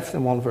to the left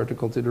and one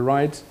vertical to the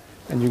right,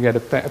 and you get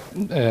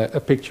a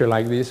picture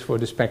like this for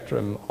the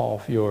spectrum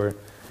of your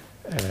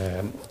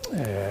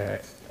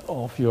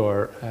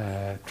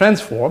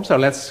transform. So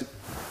let's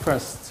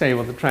first say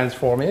what the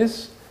transform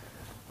is.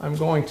 I'm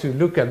going to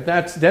look at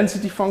that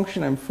density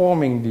function. I'm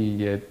forming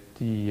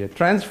the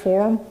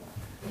transform.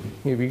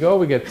 Here we go.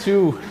 We get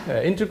two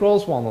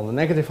integrals, one on the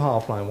negative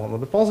half line, one on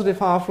the positive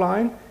half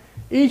line.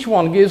 Each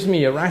one gives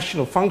me a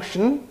rational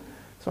function.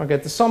 So I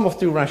get the sum of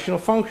two rational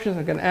functions.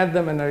 I can add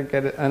them and I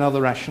get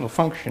another rational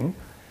function.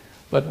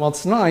 But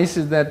what's nice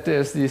is that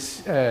there's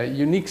this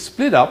unique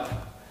split up.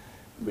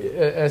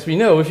 As we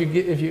know,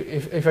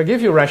 if I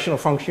give you a rational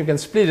function, you can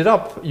split it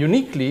up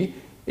uniquely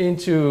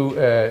into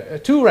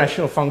two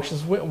rational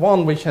functions,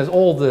 one which has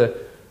all the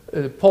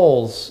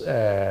poles.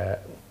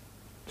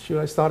 Should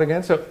I start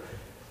again? So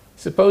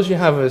suppose you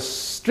have a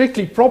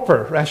strictly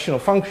proper rational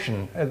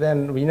function, and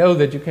then we know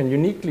that you can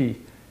uniquely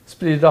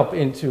split it up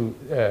into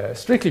a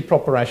strictly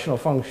proper rational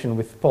function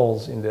with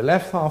poles in the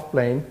left half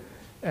plane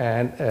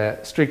and a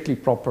strictly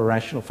proper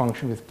rational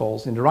function with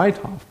poles in the right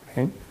half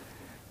plane.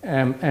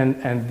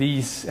 And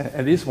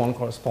this one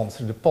corresponds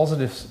to the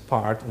positive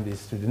part and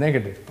this to the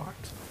negative part.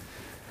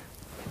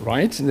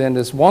 Right, and then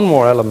there's one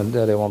more element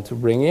that I want to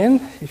bring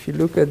in. If you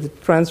look at the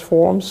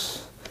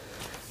transforms,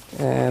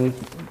 and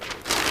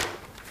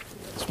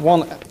it's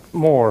one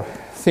more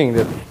thing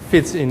that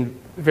fits in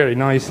very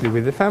nicely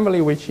with the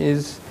family, which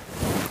is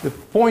the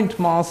point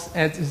mass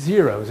at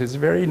zero. So it's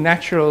very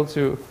natural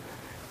to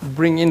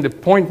bring in the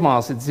point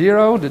mass at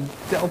zero, the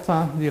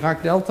delta,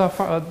 Dirac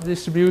delta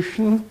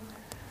distribution.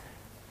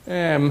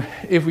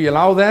 If we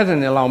allow that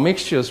and allow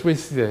mixtures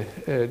with the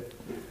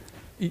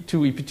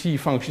two EPT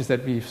functions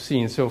that we've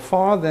seen so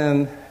far,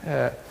 then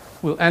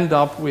we'll end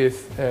up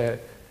with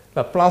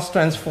Laplace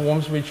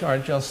transforms which are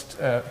just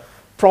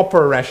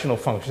proper rational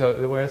functions.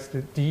 So where's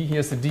the D?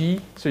 Here's the D.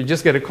 So you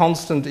just get a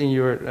constant in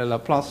your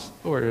Laplace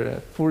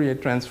or Fourier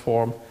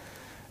transform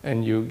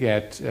and you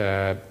get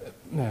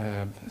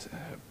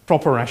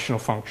proper rational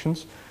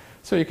functions.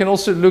 So you can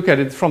also look at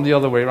it from the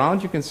other way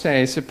around. You can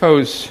say,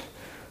 suppose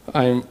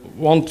I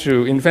want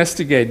to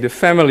investigate the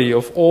family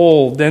of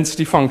all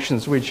density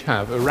functions which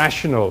have a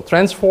rational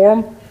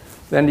transform,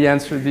 then the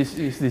answer this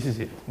is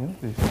it. You know,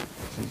 this is,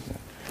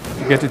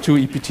 you get the two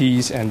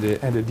EPTs and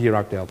the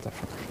Dirac delta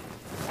function.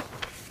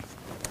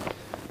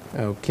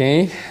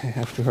 Okay, I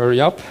have to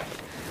hurry up.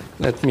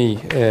 Let me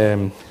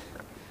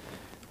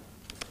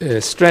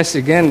stress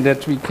again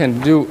that we can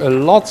do a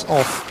lot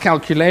of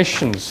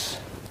calculations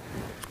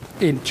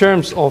in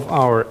terms of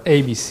our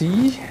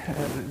ABC,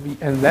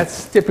 and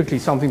that's typically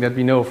something that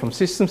we know from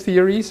systems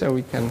theory, so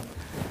we can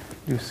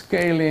do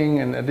scaling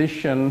and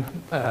addition.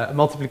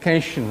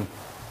 Multiplication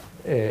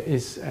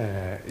is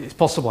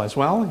possible as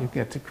well. You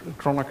get the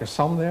Kronecker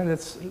sum there.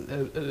 That's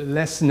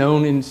less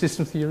known in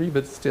system theory,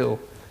 but still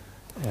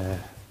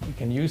you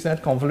can use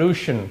that.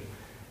 Convolution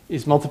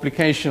is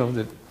multiplication of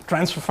the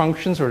transfer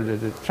functions or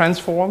the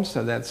transforms,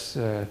 so that's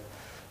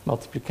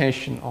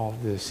multiplication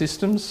of the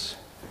systems.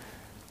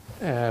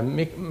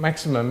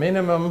 Maximum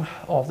minimum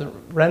of the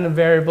random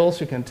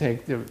variables. You can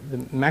take the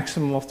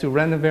maximum of two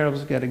random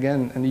variables, get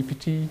again an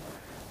EPT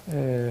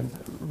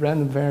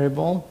random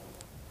variable.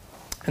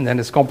 And then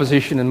there's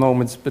composition in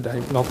moments, but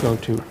I'm not going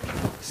to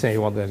say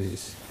what that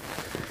is.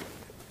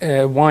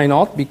 Why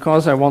not?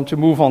 Because I want to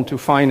move on to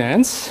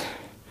finance.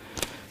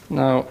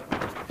 Now,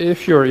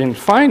 if you're in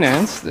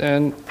finance,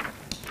 then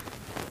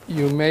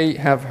you may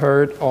have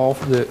heard of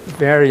the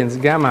variance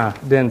gamma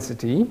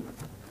density.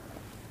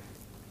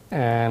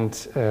 And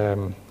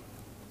the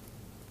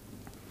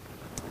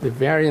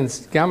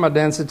variance gamma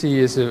density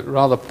is a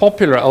rather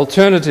popular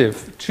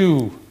alternative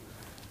to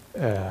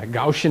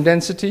Gaussian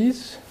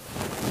densities.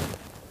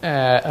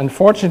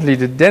 Unfortunately,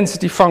 the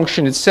density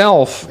function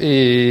itself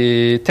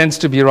tends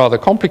to be rather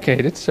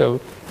complicated.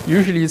 So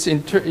usually it's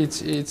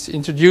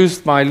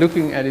introduced by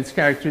looking at its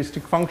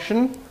characteristic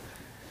function.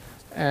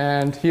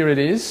 And here it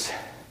is.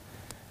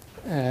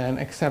 And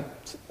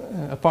except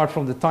apart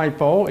from the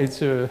typo,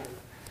 it's a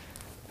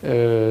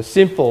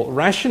simple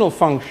rational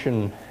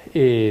function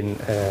in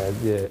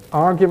the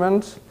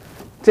argument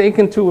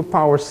taken to a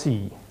power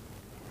c.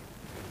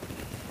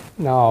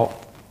 Now,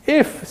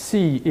 if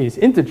c is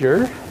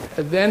integer,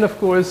 then of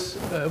course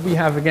we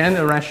have again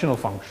a rational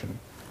function.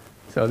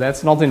 So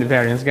that's not in the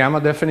variance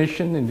gamma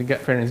definition. In the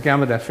variance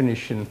gamma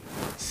definition,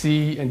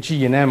 c and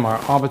g and m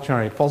are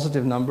arbitrary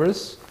positive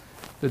numbers.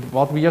 But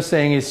what we are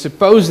saying is,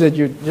 suppose that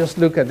you just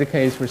look at the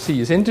case where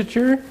c is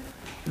integer,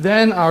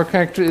 then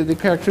the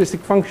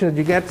characteristic function that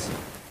you get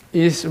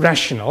is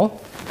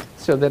rational.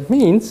 So that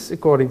means,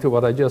 according to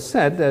what I just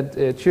said, that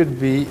it should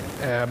be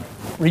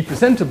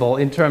representable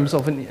in terms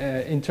of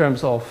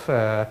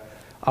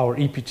our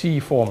EPT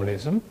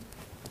formalism.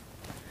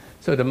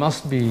 So there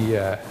must be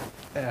A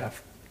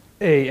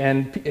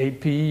and A,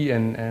 P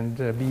and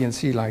B and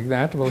C like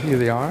that. Well, here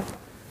they are.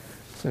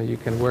 So you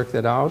can work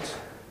that out.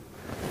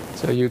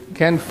 So you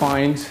can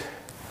find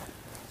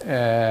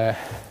an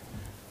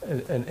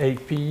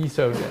AP,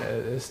 so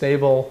a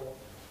stable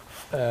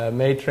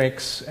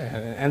matrix, and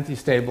an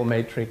anti-stable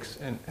matrix,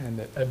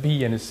 and a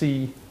B and a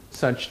C,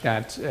 such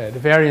that the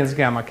variance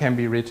gamma can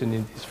be written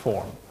in this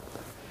form.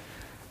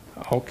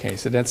 Okay,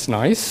 so that's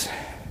nice.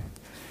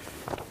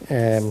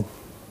 Now,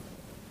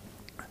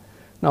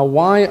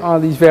 why are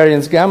these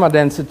variance gamma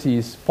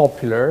densities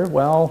popular?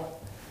 Well,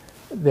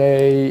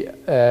 they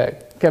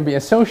can be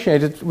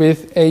associated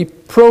with a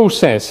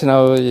process.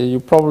 Now, you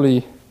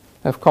probably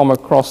have come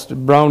across the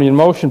Brownian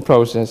motion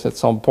process at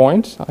some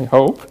point, I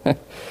hope.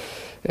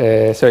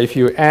 So if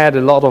you add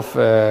a lot of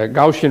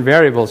Gaussian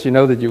variables, you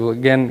know that you will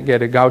again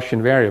get a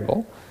Gaussian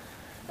variable.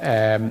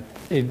 But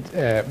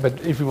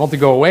if we want to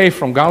go away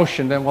from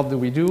Gaussian, then what do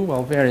we do?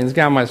 Well, variance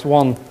gamma is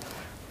one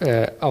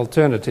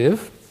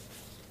alternative.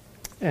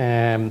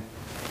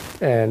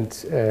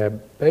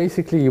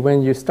 Basically,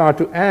 when you start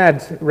to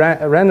add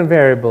random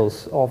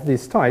variables of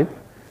this type,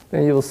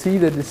 then you will see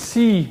that the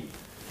C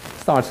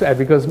starts to add,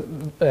 because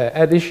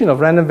addition of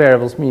random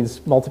variables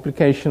means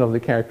multiplication of the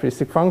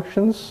characteristic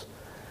functions.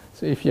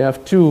 So if you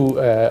have two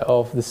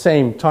of the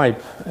same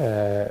type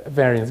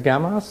variance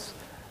gammas,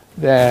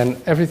 then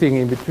everything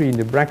in between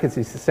the brackets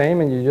is the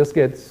same, and you just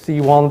get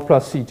C1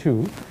 plus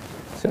C2.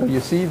 So you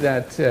see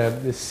that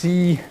the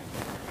C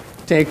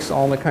takes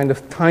on a kind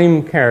of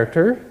time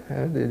character.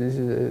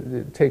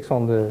 It takes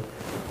on the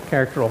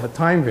character of a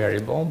time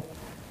variable.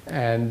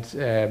 And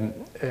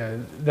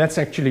that's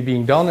actually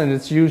being done, and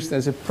it's used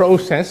as a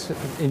process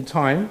in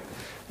time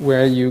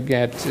where you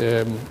get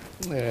the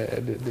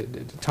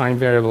time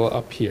variable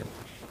up here.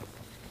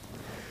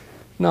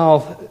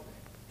 Now,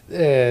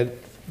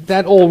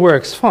 that all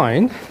works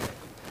fine.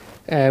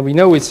 We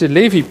know it's a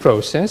Levy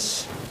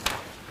process.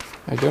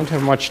 I don't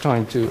have much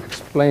time to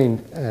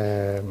explain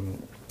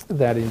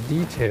that in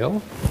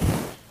detail,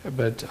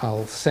 but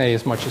I'll say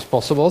as much as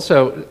possible.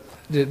 So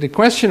the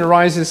question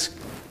arises,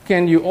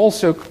 can you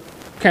also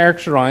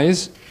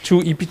characterize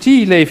two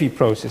EPT Levy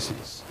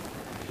processes?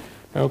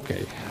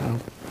 Okay.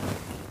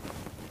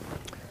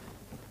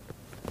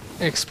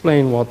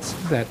 explain what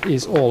that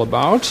is all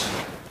about.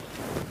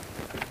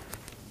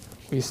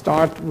 We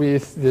start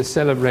with the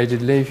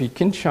celebrated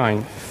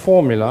Levy-Kinshine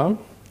formula.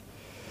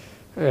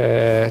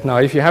 Now,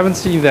 if you haven't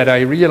seen that,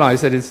 I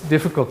realize that it's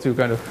difficult to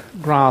kind of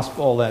grasp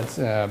all that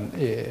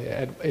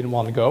in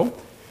one go.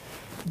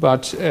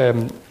 But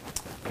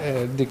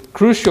the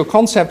crucial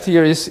concept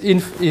here is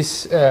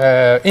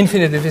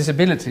infinite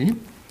divisibility.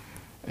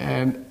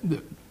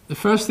 And the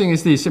first thing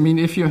is this. I mean,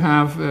 if you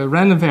have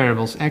random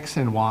variables x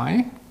and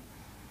y,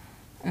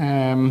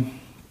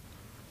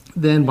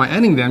 then by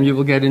adding them, you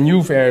will get a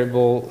new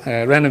variable,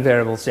 random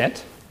variable z.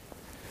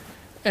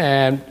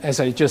 And as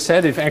I just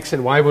said, if x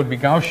and y would be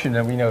Gaussian,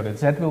 then we know that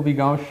z will be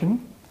Gaussian.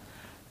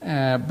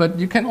 But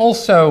you can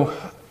also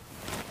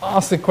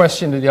ask the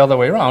question the other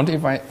way around.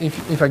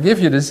 If I give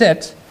you the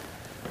z,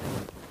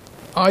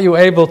 are you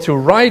able to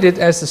write it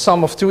as the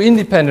sum of two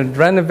independent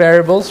random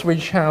variables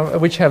which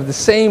have the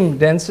same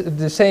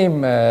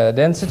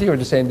density or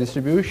the same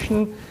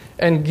distribution,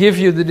 and give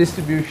you the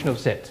distribution of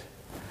z?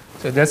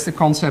 So that's the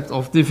concept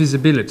of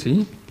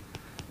divisibility.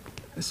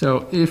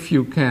 So if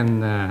you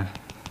can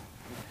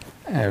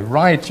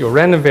write your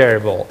random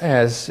variable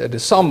as the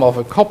sum of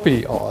a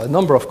copy or a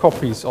number of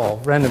copies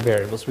of random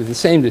variables with the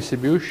same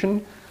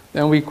distribution,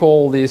 then we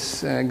call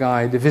this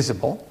guy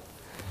divisible.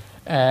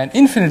 And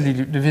infinitely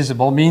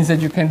divisible means that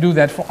you can do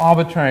that for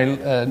arbitrary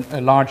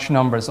large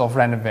numbers of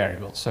random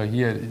variables. So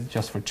here it's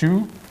just for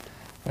 2,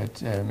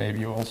 but maybe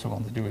you also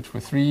want to do it for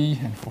 3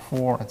 and for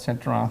 4,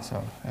 etc.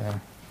 So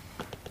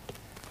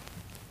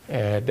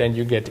then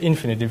you get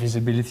infinite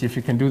divisibility if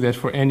you can do that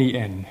for any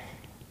n.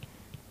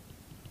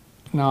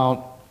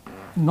 Now,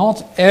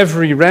 not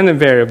every random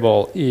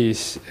variable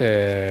is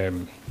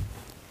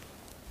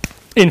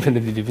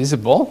infinitely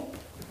divisible.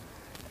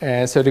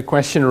 So the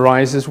question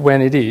arises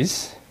when it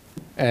is.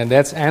 And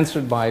that's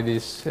answered by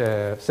this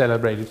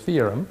celebrated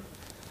theorem.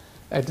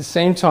 At the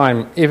same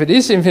time, if it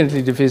is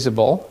infinitely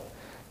divisible,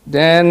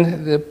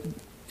 then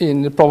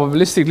in the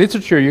probabilistic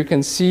literature you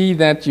can see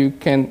that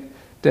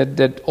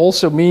that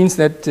also means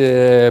that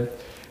the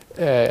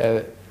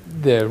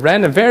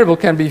random variable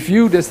can be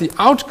viewed as the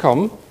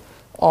outcome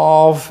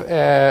of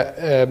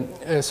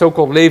a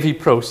so-called Levy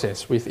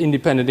process with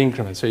independent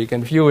increments. So you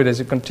can view it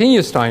as a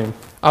continuous time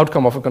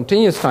outcome of a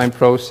continuous time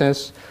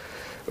process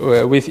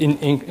with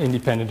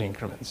independent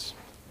increments.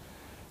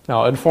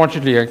 Now,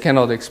 unfortunately, I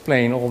cannot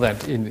explain all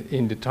that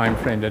in the time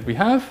frame that we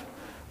have.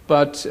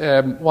 But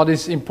what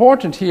is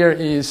important here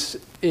is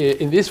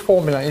in this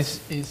formula is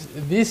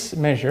this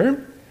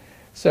measure.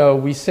 So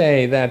we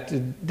say that the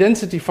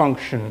density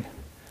function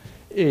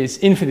is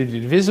infinitely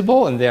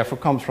divisible and therefore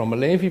comes from a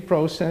Levy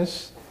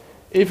process,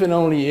 if and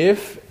only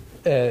if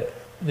the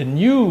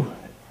nu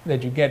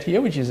that you get here,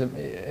 which is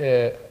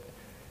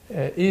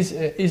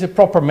a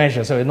proper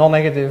measure, so a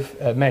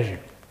non-negative measure.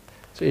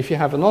 So if you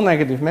have a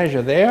non-negative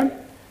measure there,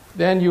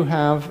 then you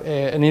have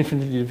an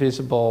infinitely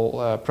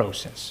divisible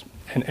process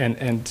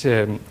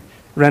and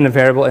random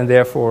variable and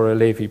therefore a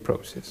Levy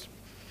process.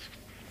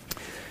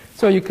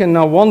 So you can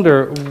now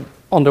wonder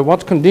under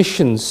what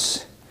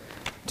conditions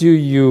do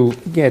you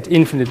get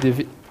infinite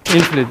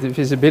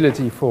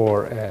divisibility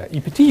for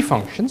EPT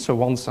functions, so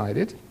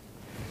one-sided.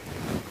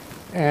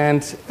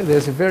 And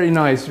there's a very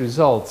nice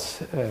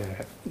result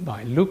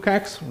by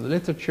Lukács from the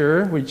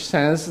literature, which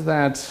says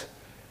that,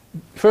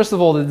 first of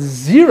all, the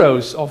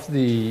zeros of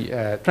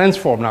the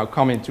transform now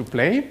come into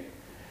play.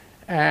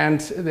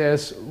 And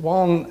there's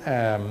one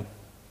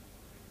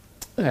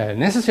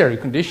necessary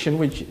condition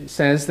which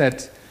says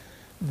that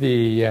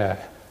the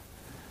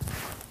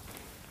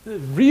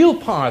real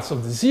parts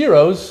of the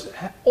zeros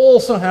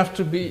also have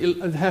to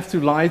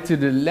lie to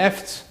the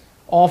left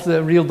of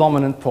the real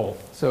dominant pole.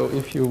 So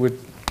if you would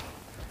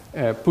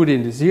put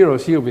in the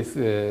zeros here with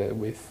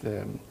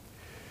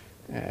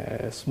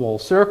small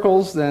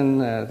circles, then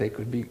they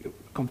could be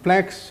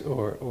complex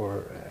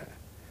or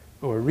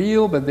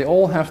real, but they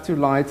all have to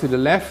lie to the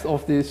left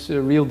of this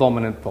real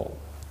dominant pole.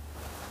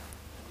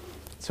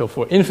 So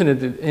for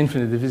infinite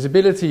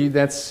divisibility,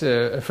 that's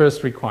a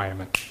first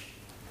requirement.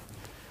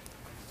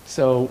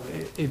 So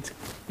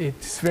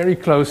it's very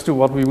close to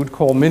what we would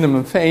call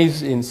minimum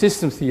phase in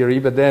system theory,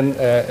 but then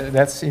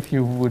that's if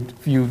you would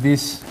view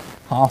this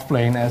half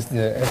plane as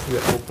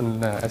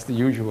the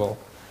usual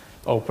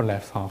open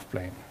left half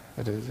plane.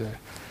 That is,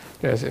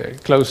 there's a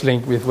close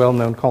link with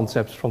well-known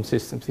concepts from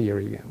system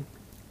theory again.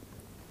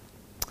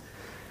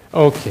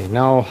 Okay,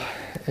 now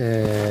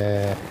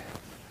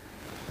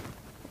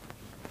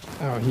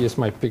here's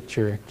my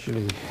picture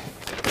actually.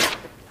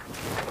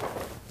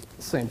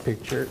 Same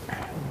picture.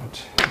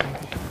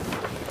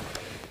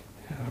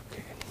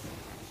 Okay.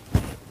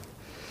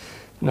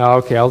 Now,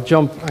 okay, I'll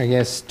jump, I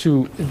guess,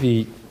 to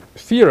the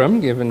theorem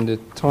given the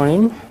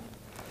time.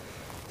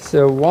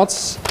 So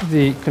what's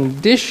the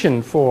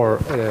condition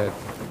for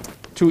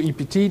two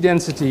EPT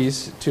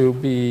densities to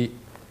be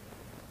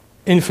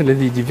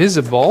infinitely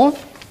divisible?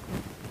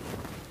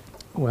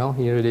 Well,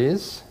 here it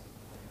is.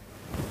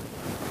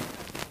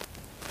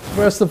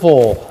 First of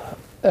all,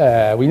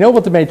 we know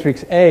what the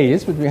matrix A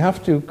is, but we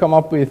have to come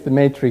up with the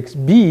matrix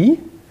B.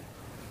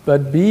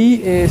 But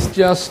B is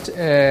just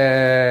B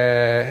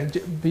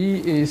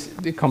is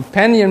the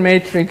companion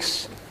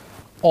matrix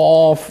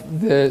of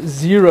the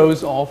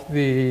zeros of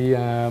the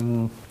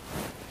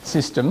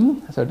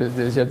system. So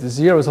the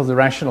zeros of the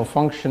rational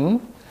function.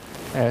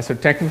 So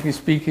technically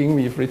speaking,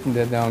 we've written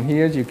that down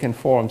here. You can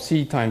form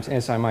C times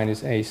Si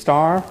minus A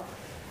star,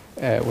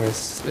 where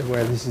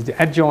this is the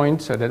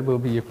adjoint. So that will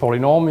be a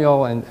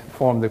polynomial and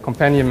form the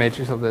companion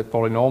matrix of the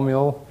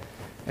polynomial.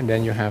 And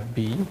then you have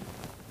B.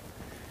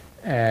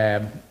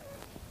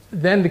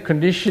 Then the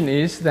condition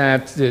is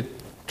that the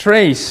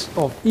trace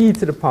of e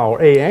to the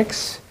power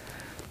ax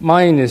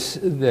minus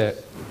the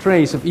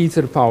trace of e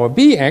to the power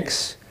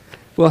bx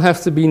will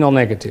have to be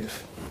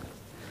non-negative.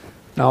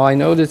 Now I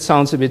know that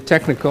sounds a bit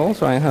technical,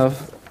 so I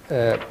have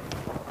a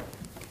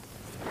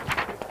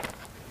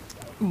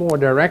more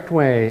direct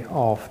way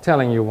of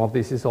telling you what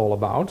this is all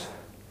about.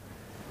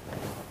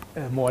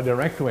 A more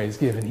direct way is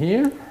given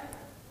here.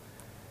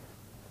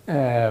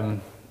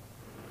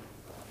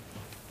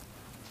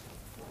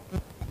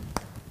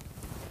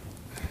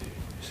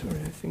 Sorry,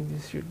 I think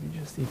this should be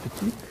just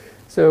EPT.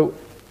 So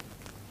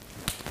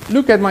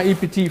look at my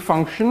EPT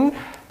function.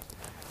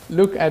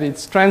 Look at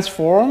its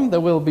transform. There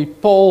will be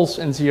poles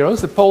and zeros.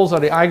 The poles are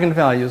the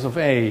eigenvalues of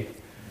A,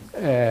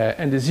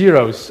 and the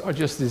zeros are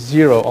just the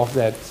zero of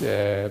that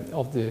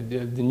of the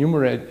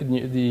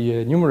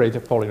numerator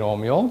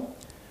polynomial.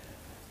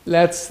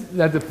 Let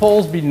the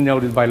poles be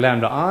denoted by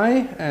lambda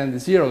I and the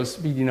zeros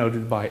be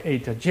denoted by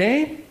eta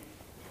j.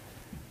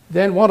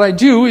 Then what I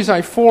do is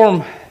I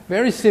form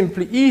very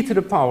simply e to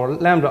the power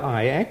lambda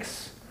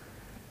ix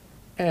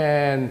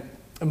and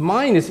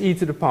minus e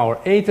to the power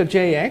eta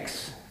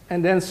jx,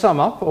 and then sum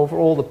up over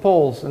all the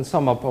poles and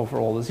sum up over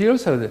all the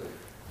zeros. So the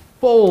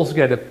poles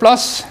get a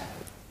plus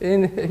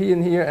in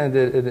here, and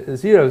the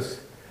zeros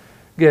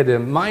get a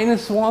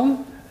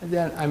 -1. And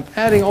then I'm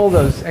adding all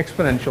those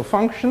exponential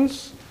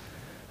functions.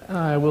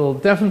 I will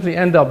definitely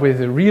end up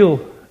with a real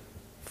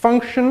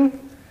function,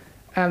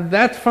 and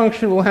that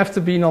function will have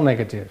to be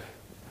non-negative.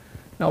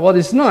 Now what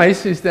is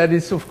nice is that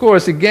it's of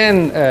course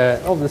again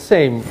of the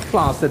same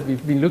class that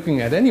we've been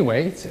looking at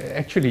anyway. It's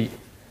actually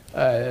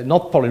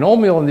not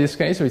polynomial in this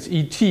case, so it's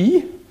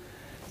ET.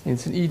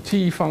 It's an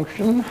ET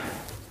function.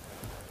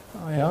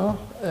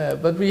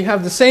 But we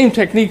have the same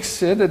techniques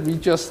that we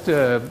just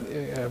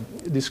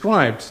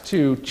described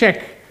to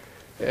check,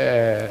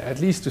 at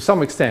least to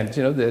some extent,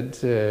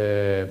 that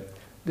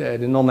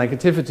the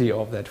non-negativity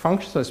of that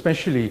function. So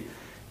especially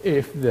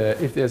if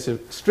there's a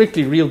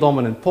strictly real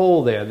dominant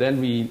pole there,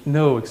 then we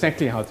know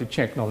exactly how to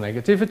check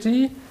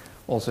non-negativity,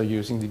 also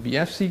using the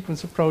BF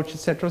sequence approach,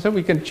 etc. So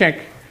we can check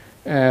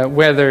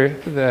whether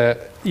the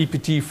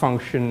EPT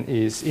function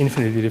is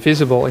infinitely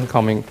divisible and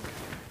coming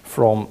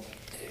from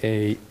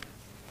a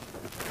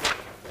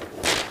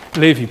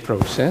Levy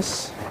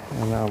process.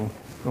 And now I'm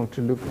going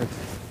to look at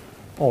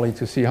Ollie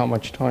to see how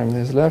much time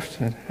there's left.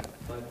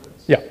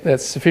 Yeah,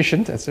 that's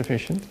sufficient. That's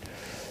sufficient.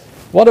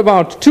 What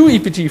about two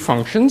EPT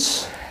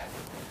functions?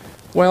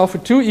 Well, for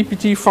two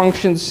EPT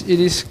functions, it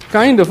is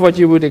kind of what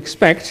you would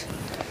expect.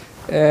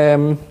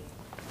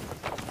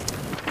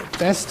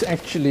 Best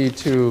actually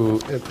to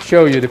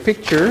show you the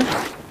picture.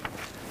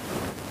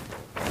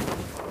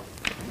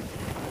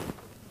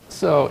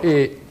 So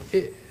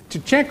to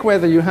check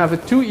whether you have a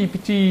two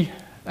EPT,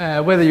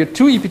 whether your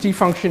two EPT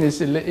function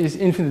is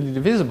infinitely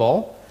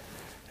divisible,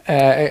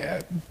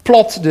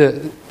 plot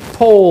the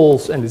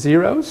poles and the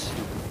zeros.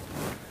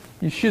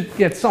 You should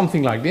get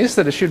something like this,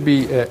 that there should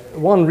be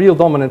one real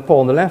dominant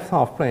pole in the left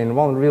half plane,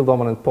 one real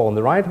dominant pole in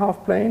the right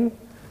half plane.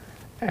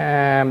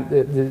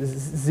 The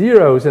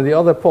zeros and the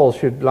other poles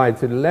should lie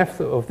to the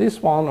left of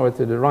this one or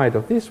to the right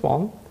of this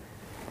one.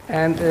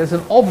 And there's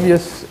an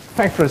obvious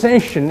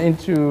factorization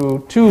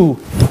into two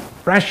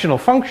rational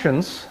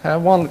functions,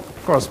 one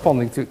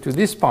corresponding to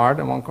this part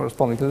and one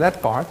corresponding to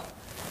that part.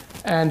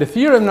 And the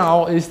theorem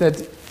now is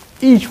that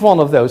each one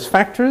of those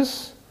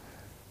factors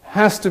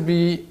has to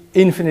be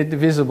infinite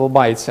divisible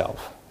by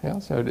itself. Yeah?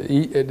 So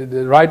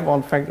the right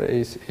one factor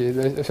is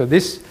so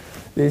this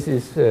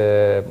is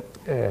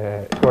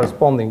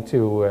corresponding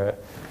to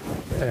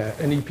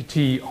an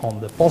EPT on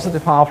the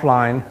positive half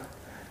line,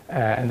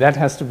 and that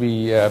has to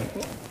be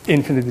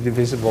infinitely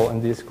divisible,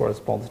 and this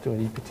corresponds to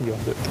an EPT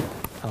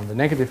on the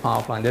negative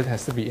half line. That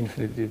has to be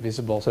infinitely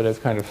divisible. So that's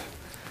kind of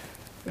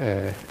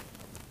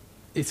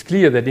it's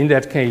clear that in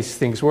that case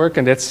things work,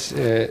 and that's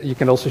you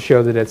can also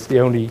show that that's the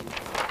only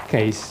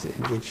case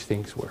in which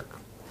things work.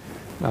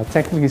 Now,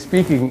 technically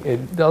speaking,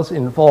 it does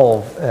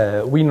involve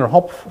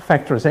Wiener-Hopf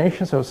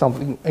factorization, so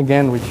something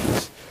again which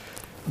is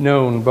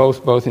known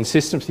both in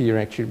systems theory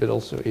actually, but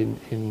also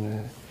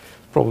in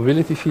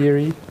probability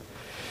theory.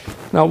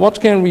 Now,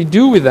 what can we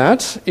do with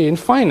that in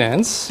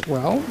finance?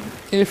 Well,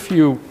 if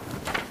you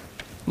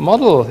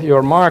model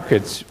your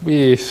markets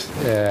with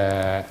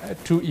a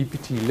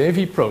 2-EPT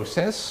Levy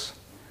process,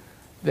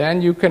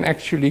 then you can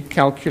actually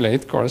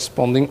calculate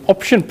corresponding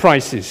option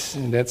prices.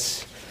 And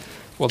that's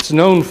what's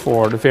known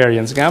for the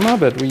variance gamma,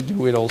 but we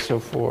do it also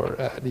for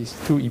these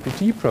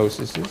 2-EPT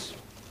processes.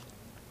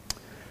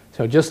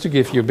 So just to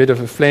give you a bit of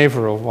a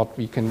flavor of what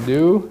we can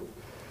do,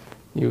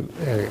 you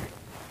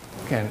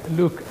can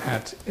look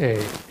at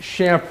a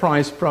share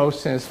price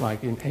process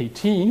like in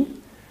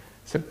 18.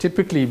 So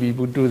typically we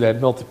would do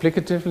that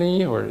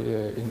multiplicatively, or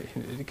in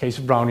the case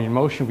of Brownian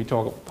motion, we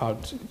talk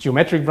about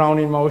geometric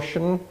Brownian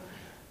motion,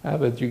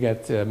 but you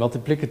get a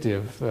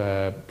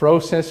multiplicative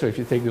process. So if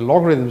you take the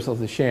logarithms of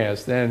the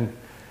shares, then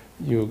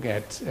you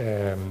get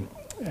an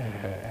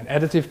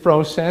additive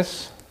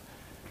process.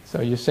 So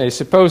you say,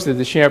 suppose that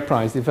the share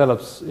price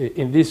develops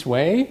in this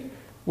way,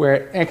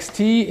 where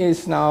xt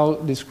is now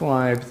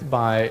described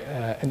by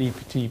an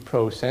EPT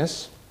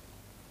process.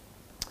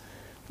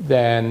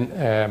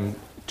 Then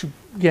to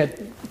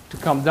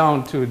come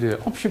down to the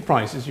option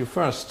prices, you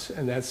first,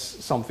 and that's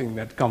something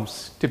that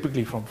comes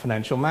typically from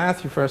financial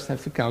math, you first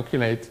have to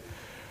calculate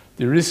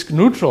the risk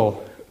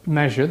neutral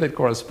measure that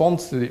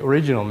corresponds to the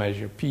original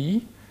measure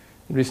P.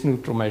 The risk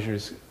neutral measure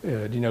is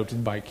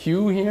denoted by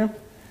Q here.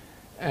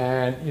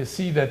 And you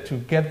see that to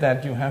get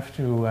that, you have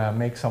to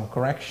make some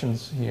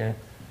corrections here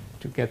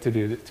to get to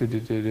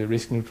the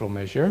risk neutral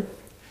measure.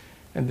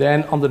 And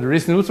then under the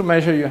risk neutral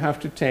measure, you have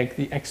to take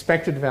the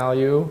expected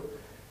value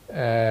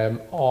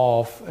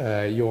of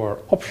your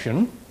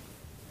option.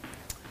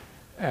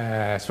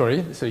 So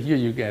here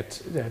you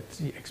get that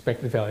the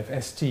expected value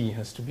of ST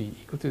has to be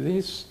equal to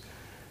this.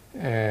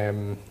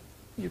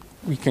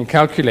 We can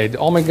calculate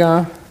the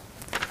omega,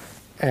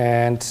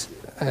 and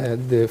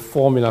the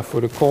formula for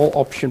the call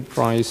option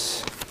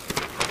price,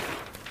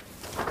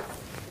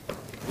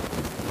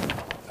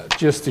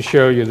 just to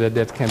show you that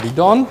that can be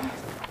done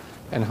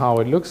and how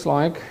it looks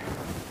like.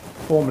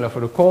 Formula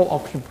for the call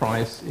option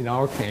price in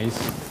our case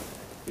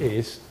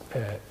is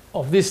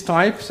of this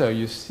type. So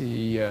you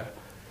see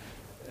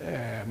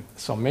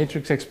some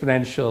matrix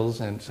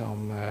exponentials and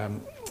some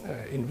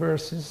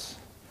inverses,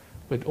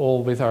 but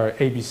all with our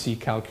ABC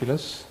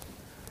calculus.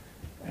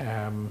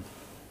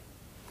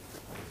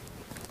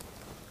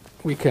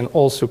 We can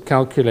also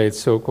calculate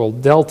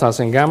so-called deltas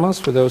and gammas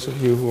for those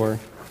of you who are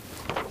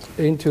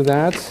into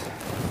that.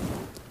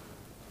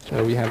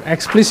 So we have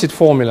explicit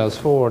formulas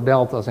for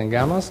deltas and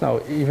gammas. Now,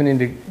 even in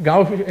the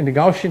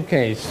Gaussian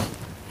case,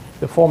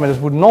 the formulas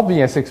would not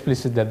be as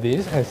explicit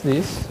as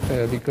this,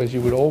 because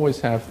you would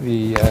always have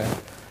the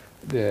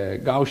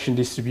Gaussian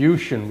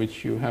distribution,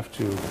 which you have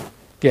to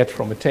get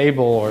from a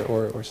table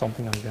or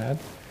something like that.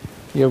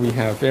 Here we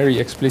have very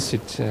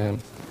explicit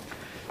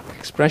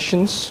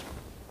expressions.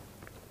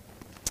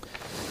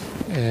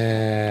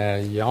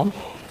 Yeah.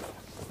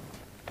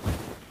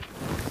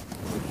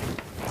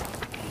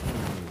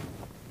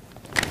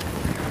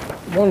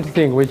 One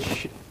thing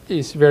which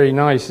is very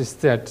nice is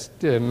that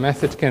the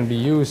method can be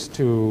used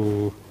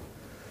to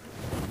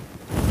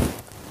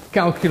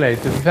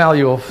calculate the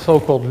value of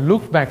so-called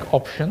look-back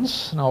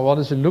options. Now, what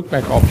is a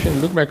look-back option? A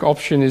look-back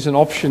option is an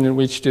option in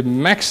which the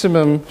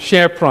maximum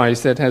share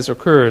price that has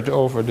occurred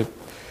over the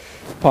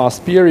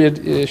past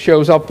period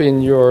shows up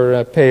in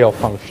your payoff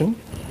function.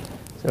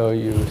 So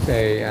you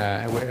say,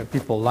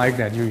 people like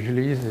that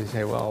usually. They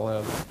say,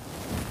 well,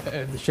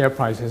 the share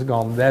price has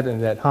gone that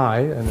and that high,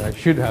 and I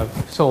should have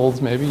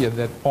sold maybe at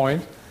that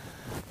point.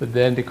 But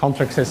then the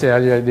contract says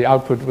the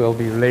output will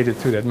be related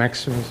to that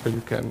maximum, so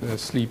you can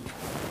sleep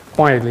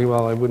quietly.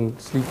 Well, I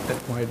wouldn't sleep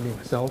that quietly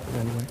myself, but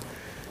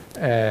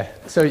anyway.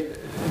 So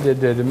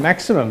the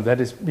maximum that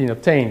is being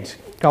obtained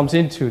comes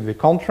into the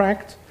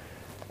contract.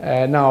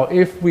 Now,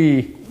 if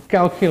we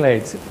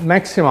calculate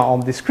maxima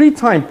on discrete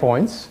time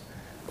points,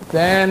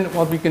 then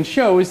what we can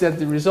show is that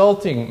the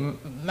resulting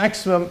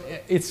maximum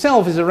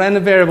itself is a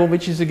random variable,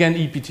 which is again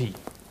EPT.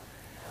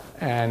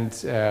 And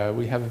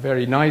we have a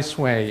very nice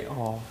way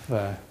of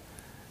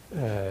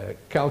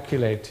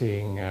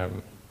calculating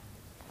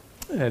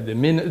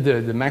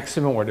the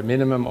maximum or the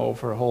minimum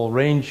over a whole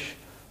range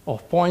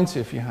of points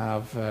if you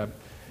have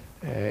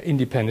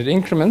independent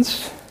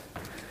increments.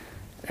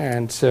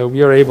 And so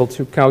we are able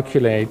to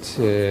calculate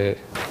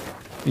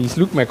these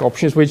look-back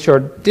options, which are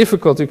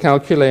difficult to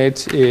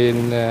calculate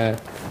in the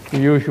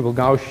usual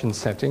Gaussian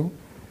setting.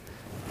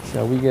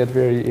 So we get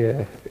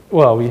very,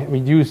 we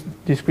use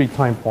discrete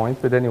time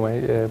points, but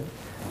anyway,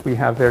 we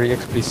have very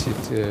explicit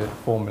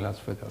formulas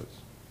for those.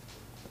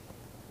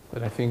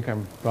 But I think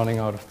I'm running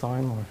out of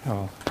time.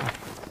 Or,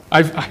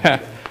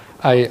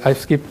 I've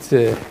skipped,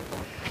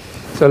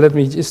 so let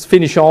me just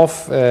finish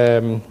off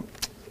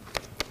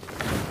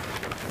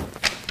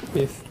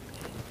with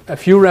a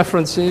few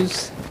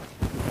references.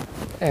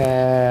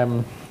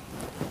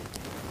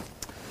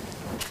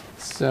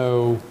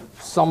 So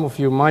some of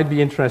you might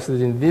be interested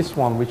in this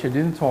one, which I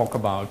didn't talk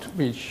about,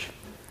 which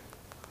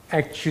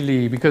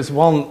actually, because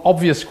one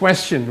obvious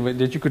question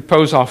that you could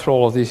pose after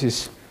all of this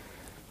is,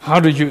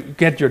 how did you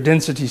get your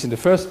densities in the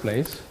first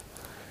place?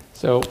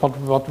 So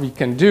what we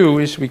can do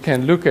is we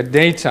can look at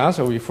data.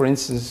 So we, for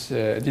instance,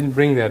 didn't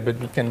bring that, but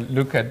we can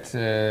look at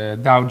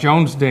Dow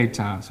Jones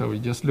data. So we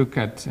just look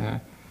at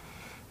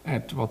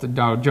what the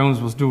Dow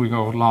Jones was doing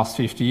over the last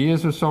 50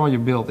 years or so. You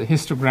build a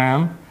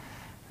histogram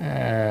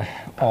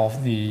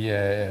of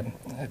the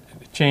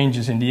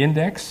changes in the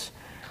index.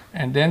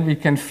 And then we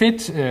can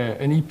fit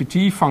an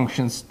EPT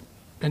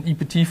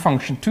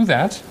function to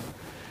that.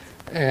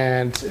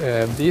 And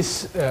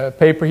this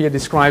paper here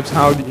describes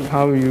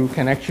how you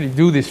can actually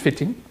do this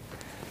fitting.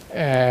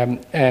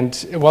 And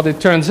what it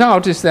turns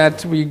out is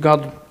that we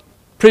got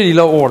pretty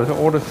low order,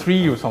 order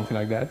 3 or something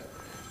like that.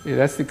 Yeah,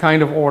 that's the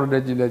kind of order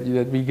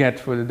that we get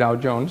for the Dow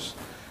Jones.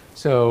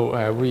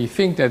 So we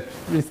think that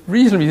with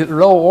reasonably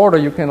low order,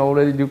 you can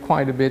already do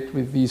quite a bit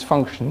with these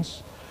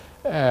functions.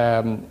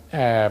 But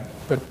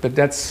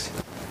that's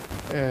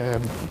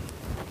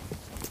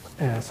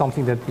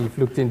something that we've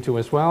looked into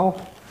as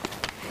well.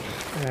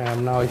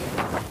 Now,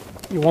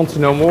 if you want to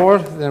know more,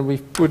 then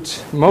we've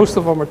put most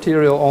of our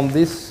material on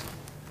this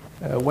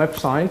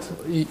website,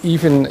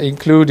 even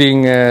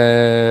including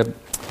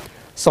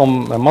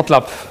some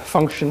MATLAB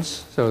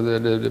functions, so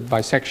the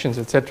bisections,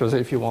 etc. So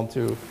if you want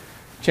to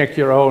check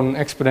your own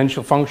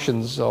exponential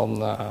functions on,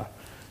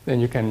 then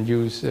you can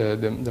use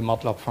the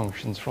MATLAB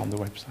functions from the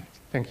website.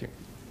 Thank you.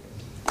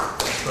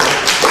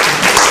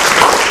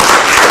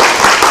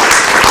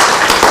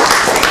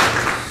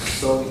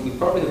 So we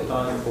probably have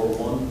time for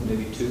one,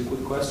 maybe 2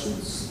 quick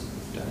questions.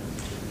 Dan?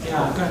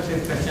 Yeah, I've got 2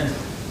 questions.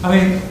 I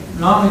mean,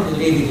 normally the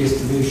Levy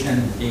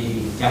distribution,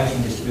 the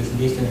Gaussian distribution,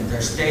 these things,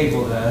 they're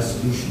stable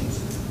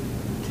solutions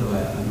to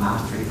a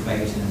master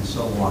equation and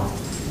so on.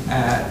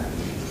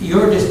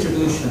 Your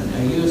distribution,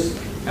 are you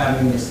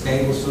having a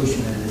stable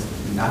solution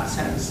in that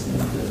sense,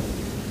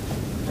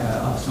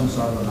 of some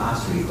sort of a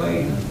master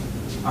equation?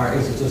 Or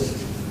is it just,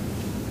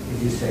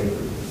 as you say,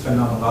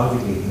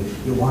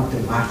 phenomenologically, you want to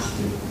match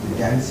the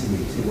density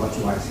to what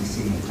you actually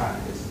see in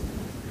practice?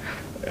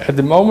 At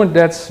the moment,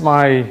 that's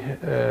my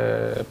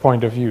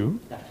point of view,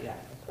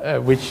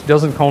 which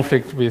doesn't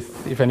conflict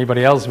with if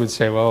anybody else would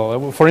say,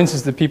 well, for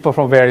instance, the people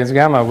from Variance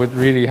Gamma would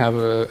really have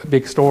a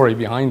big story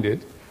behind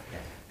it.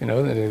 You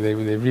know, they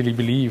really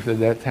believe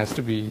that has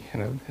to be, you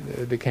know,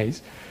 the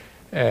case.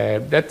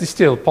 That is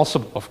still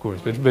possible, of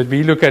course, but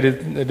we look at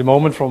it at the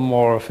moment from a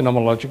more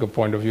phenomenological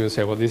point of view and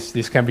say, well,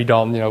 this can be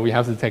done. You know, we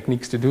have the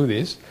techniques to do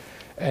this,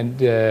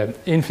 and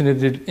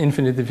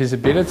infinite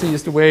divisibility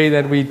is the way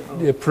that we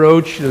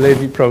approach the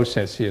Levy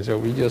process here. So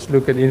we just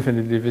look at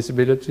infinite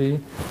divisibility,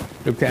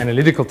 look at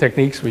analytical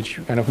techniques, which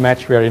kind of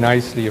match very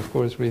nicely, of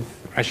course, with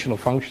rational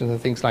functions and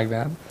things like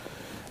that,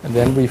 and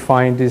then we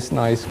find this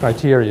nice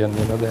criterion,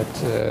 you know,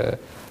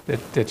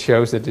 that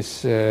shows that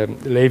this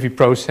Levy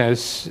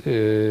process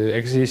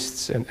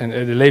exists, and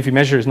the Levy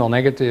measure is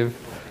non-negative,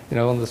 you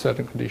know, under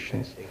certain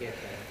conditions.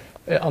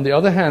 On the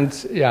other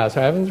hand, yeah,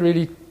 so I haven't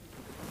really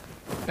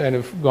kind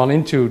of gone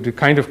into the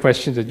kind of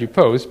questions that you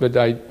pose, but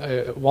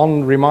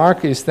one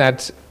remark is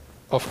that,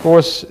 of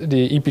course,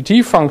 the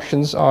EPT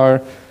functions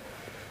are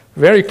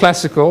very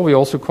classical. We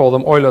also call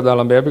them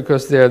Euler-D'Alembert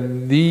because they're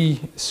the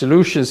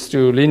solutions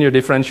to linear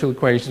differential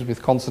equations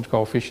with constant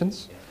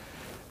coefficients.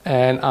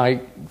 And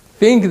I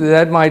think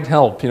that might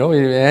help, you know,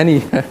 in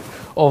any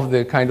of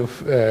the kind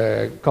of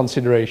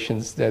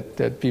considerations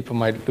that people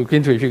might look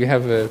into. If you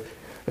have a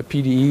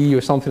PDE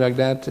or something like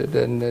that,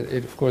 then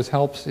it of course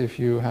helps if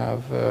you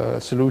have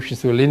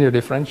solutions to a linear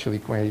differential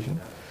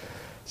equation.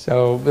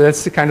 So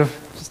that's the kind of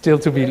still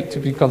to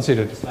be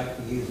considered. It's like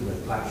the use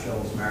with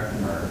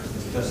Black-Scholes-Merton,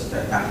 it's just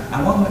that.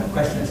 And one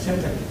question is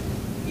simply,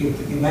 you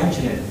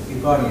mentioned it,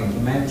 you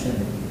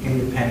mentioned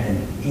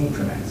independent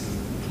increments.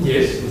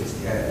 Yes.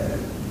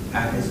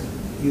 And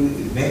you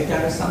make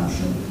that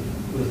assumption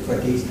for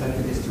these type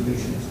of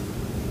distributions?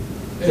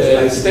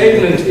 The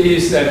statement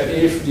is that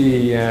if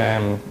the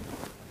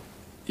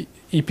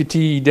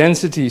EPT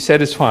density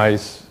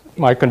satisfies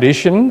my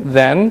condition,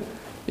 then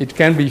it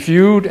can be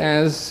viewed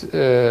as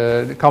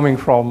coming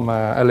from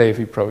a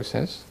Levy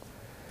process,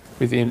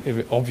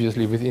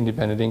 obviously with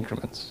independent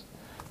increments.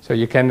 So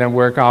you can then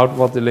work out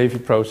what the Levy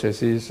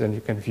process is, and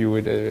you can view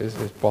it as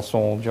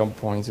Poisson jump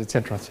points,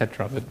 etc.,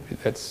 etc. But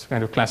that's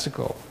kind of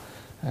classical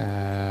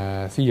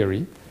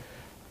theory.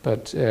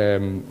 But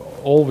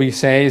all we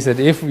say is that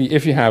if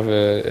you have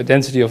a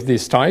density of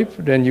this type,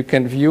 then you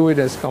can view it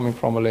as coming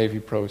from a Levy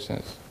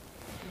process.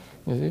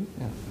 You see?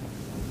 Yeah.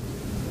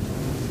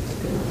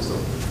 Okay, so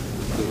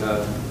we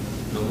have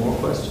no more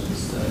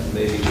questions.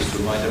 Maybe just to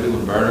remind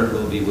everyone, Bernard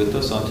will be with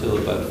us until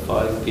about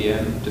 5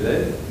 p.m.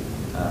 today.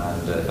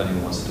 And if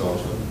anyone wants to talk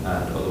to him,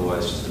 and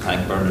otherwise just to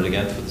thank Bernard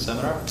again for the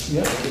seminar.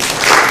 Yeah.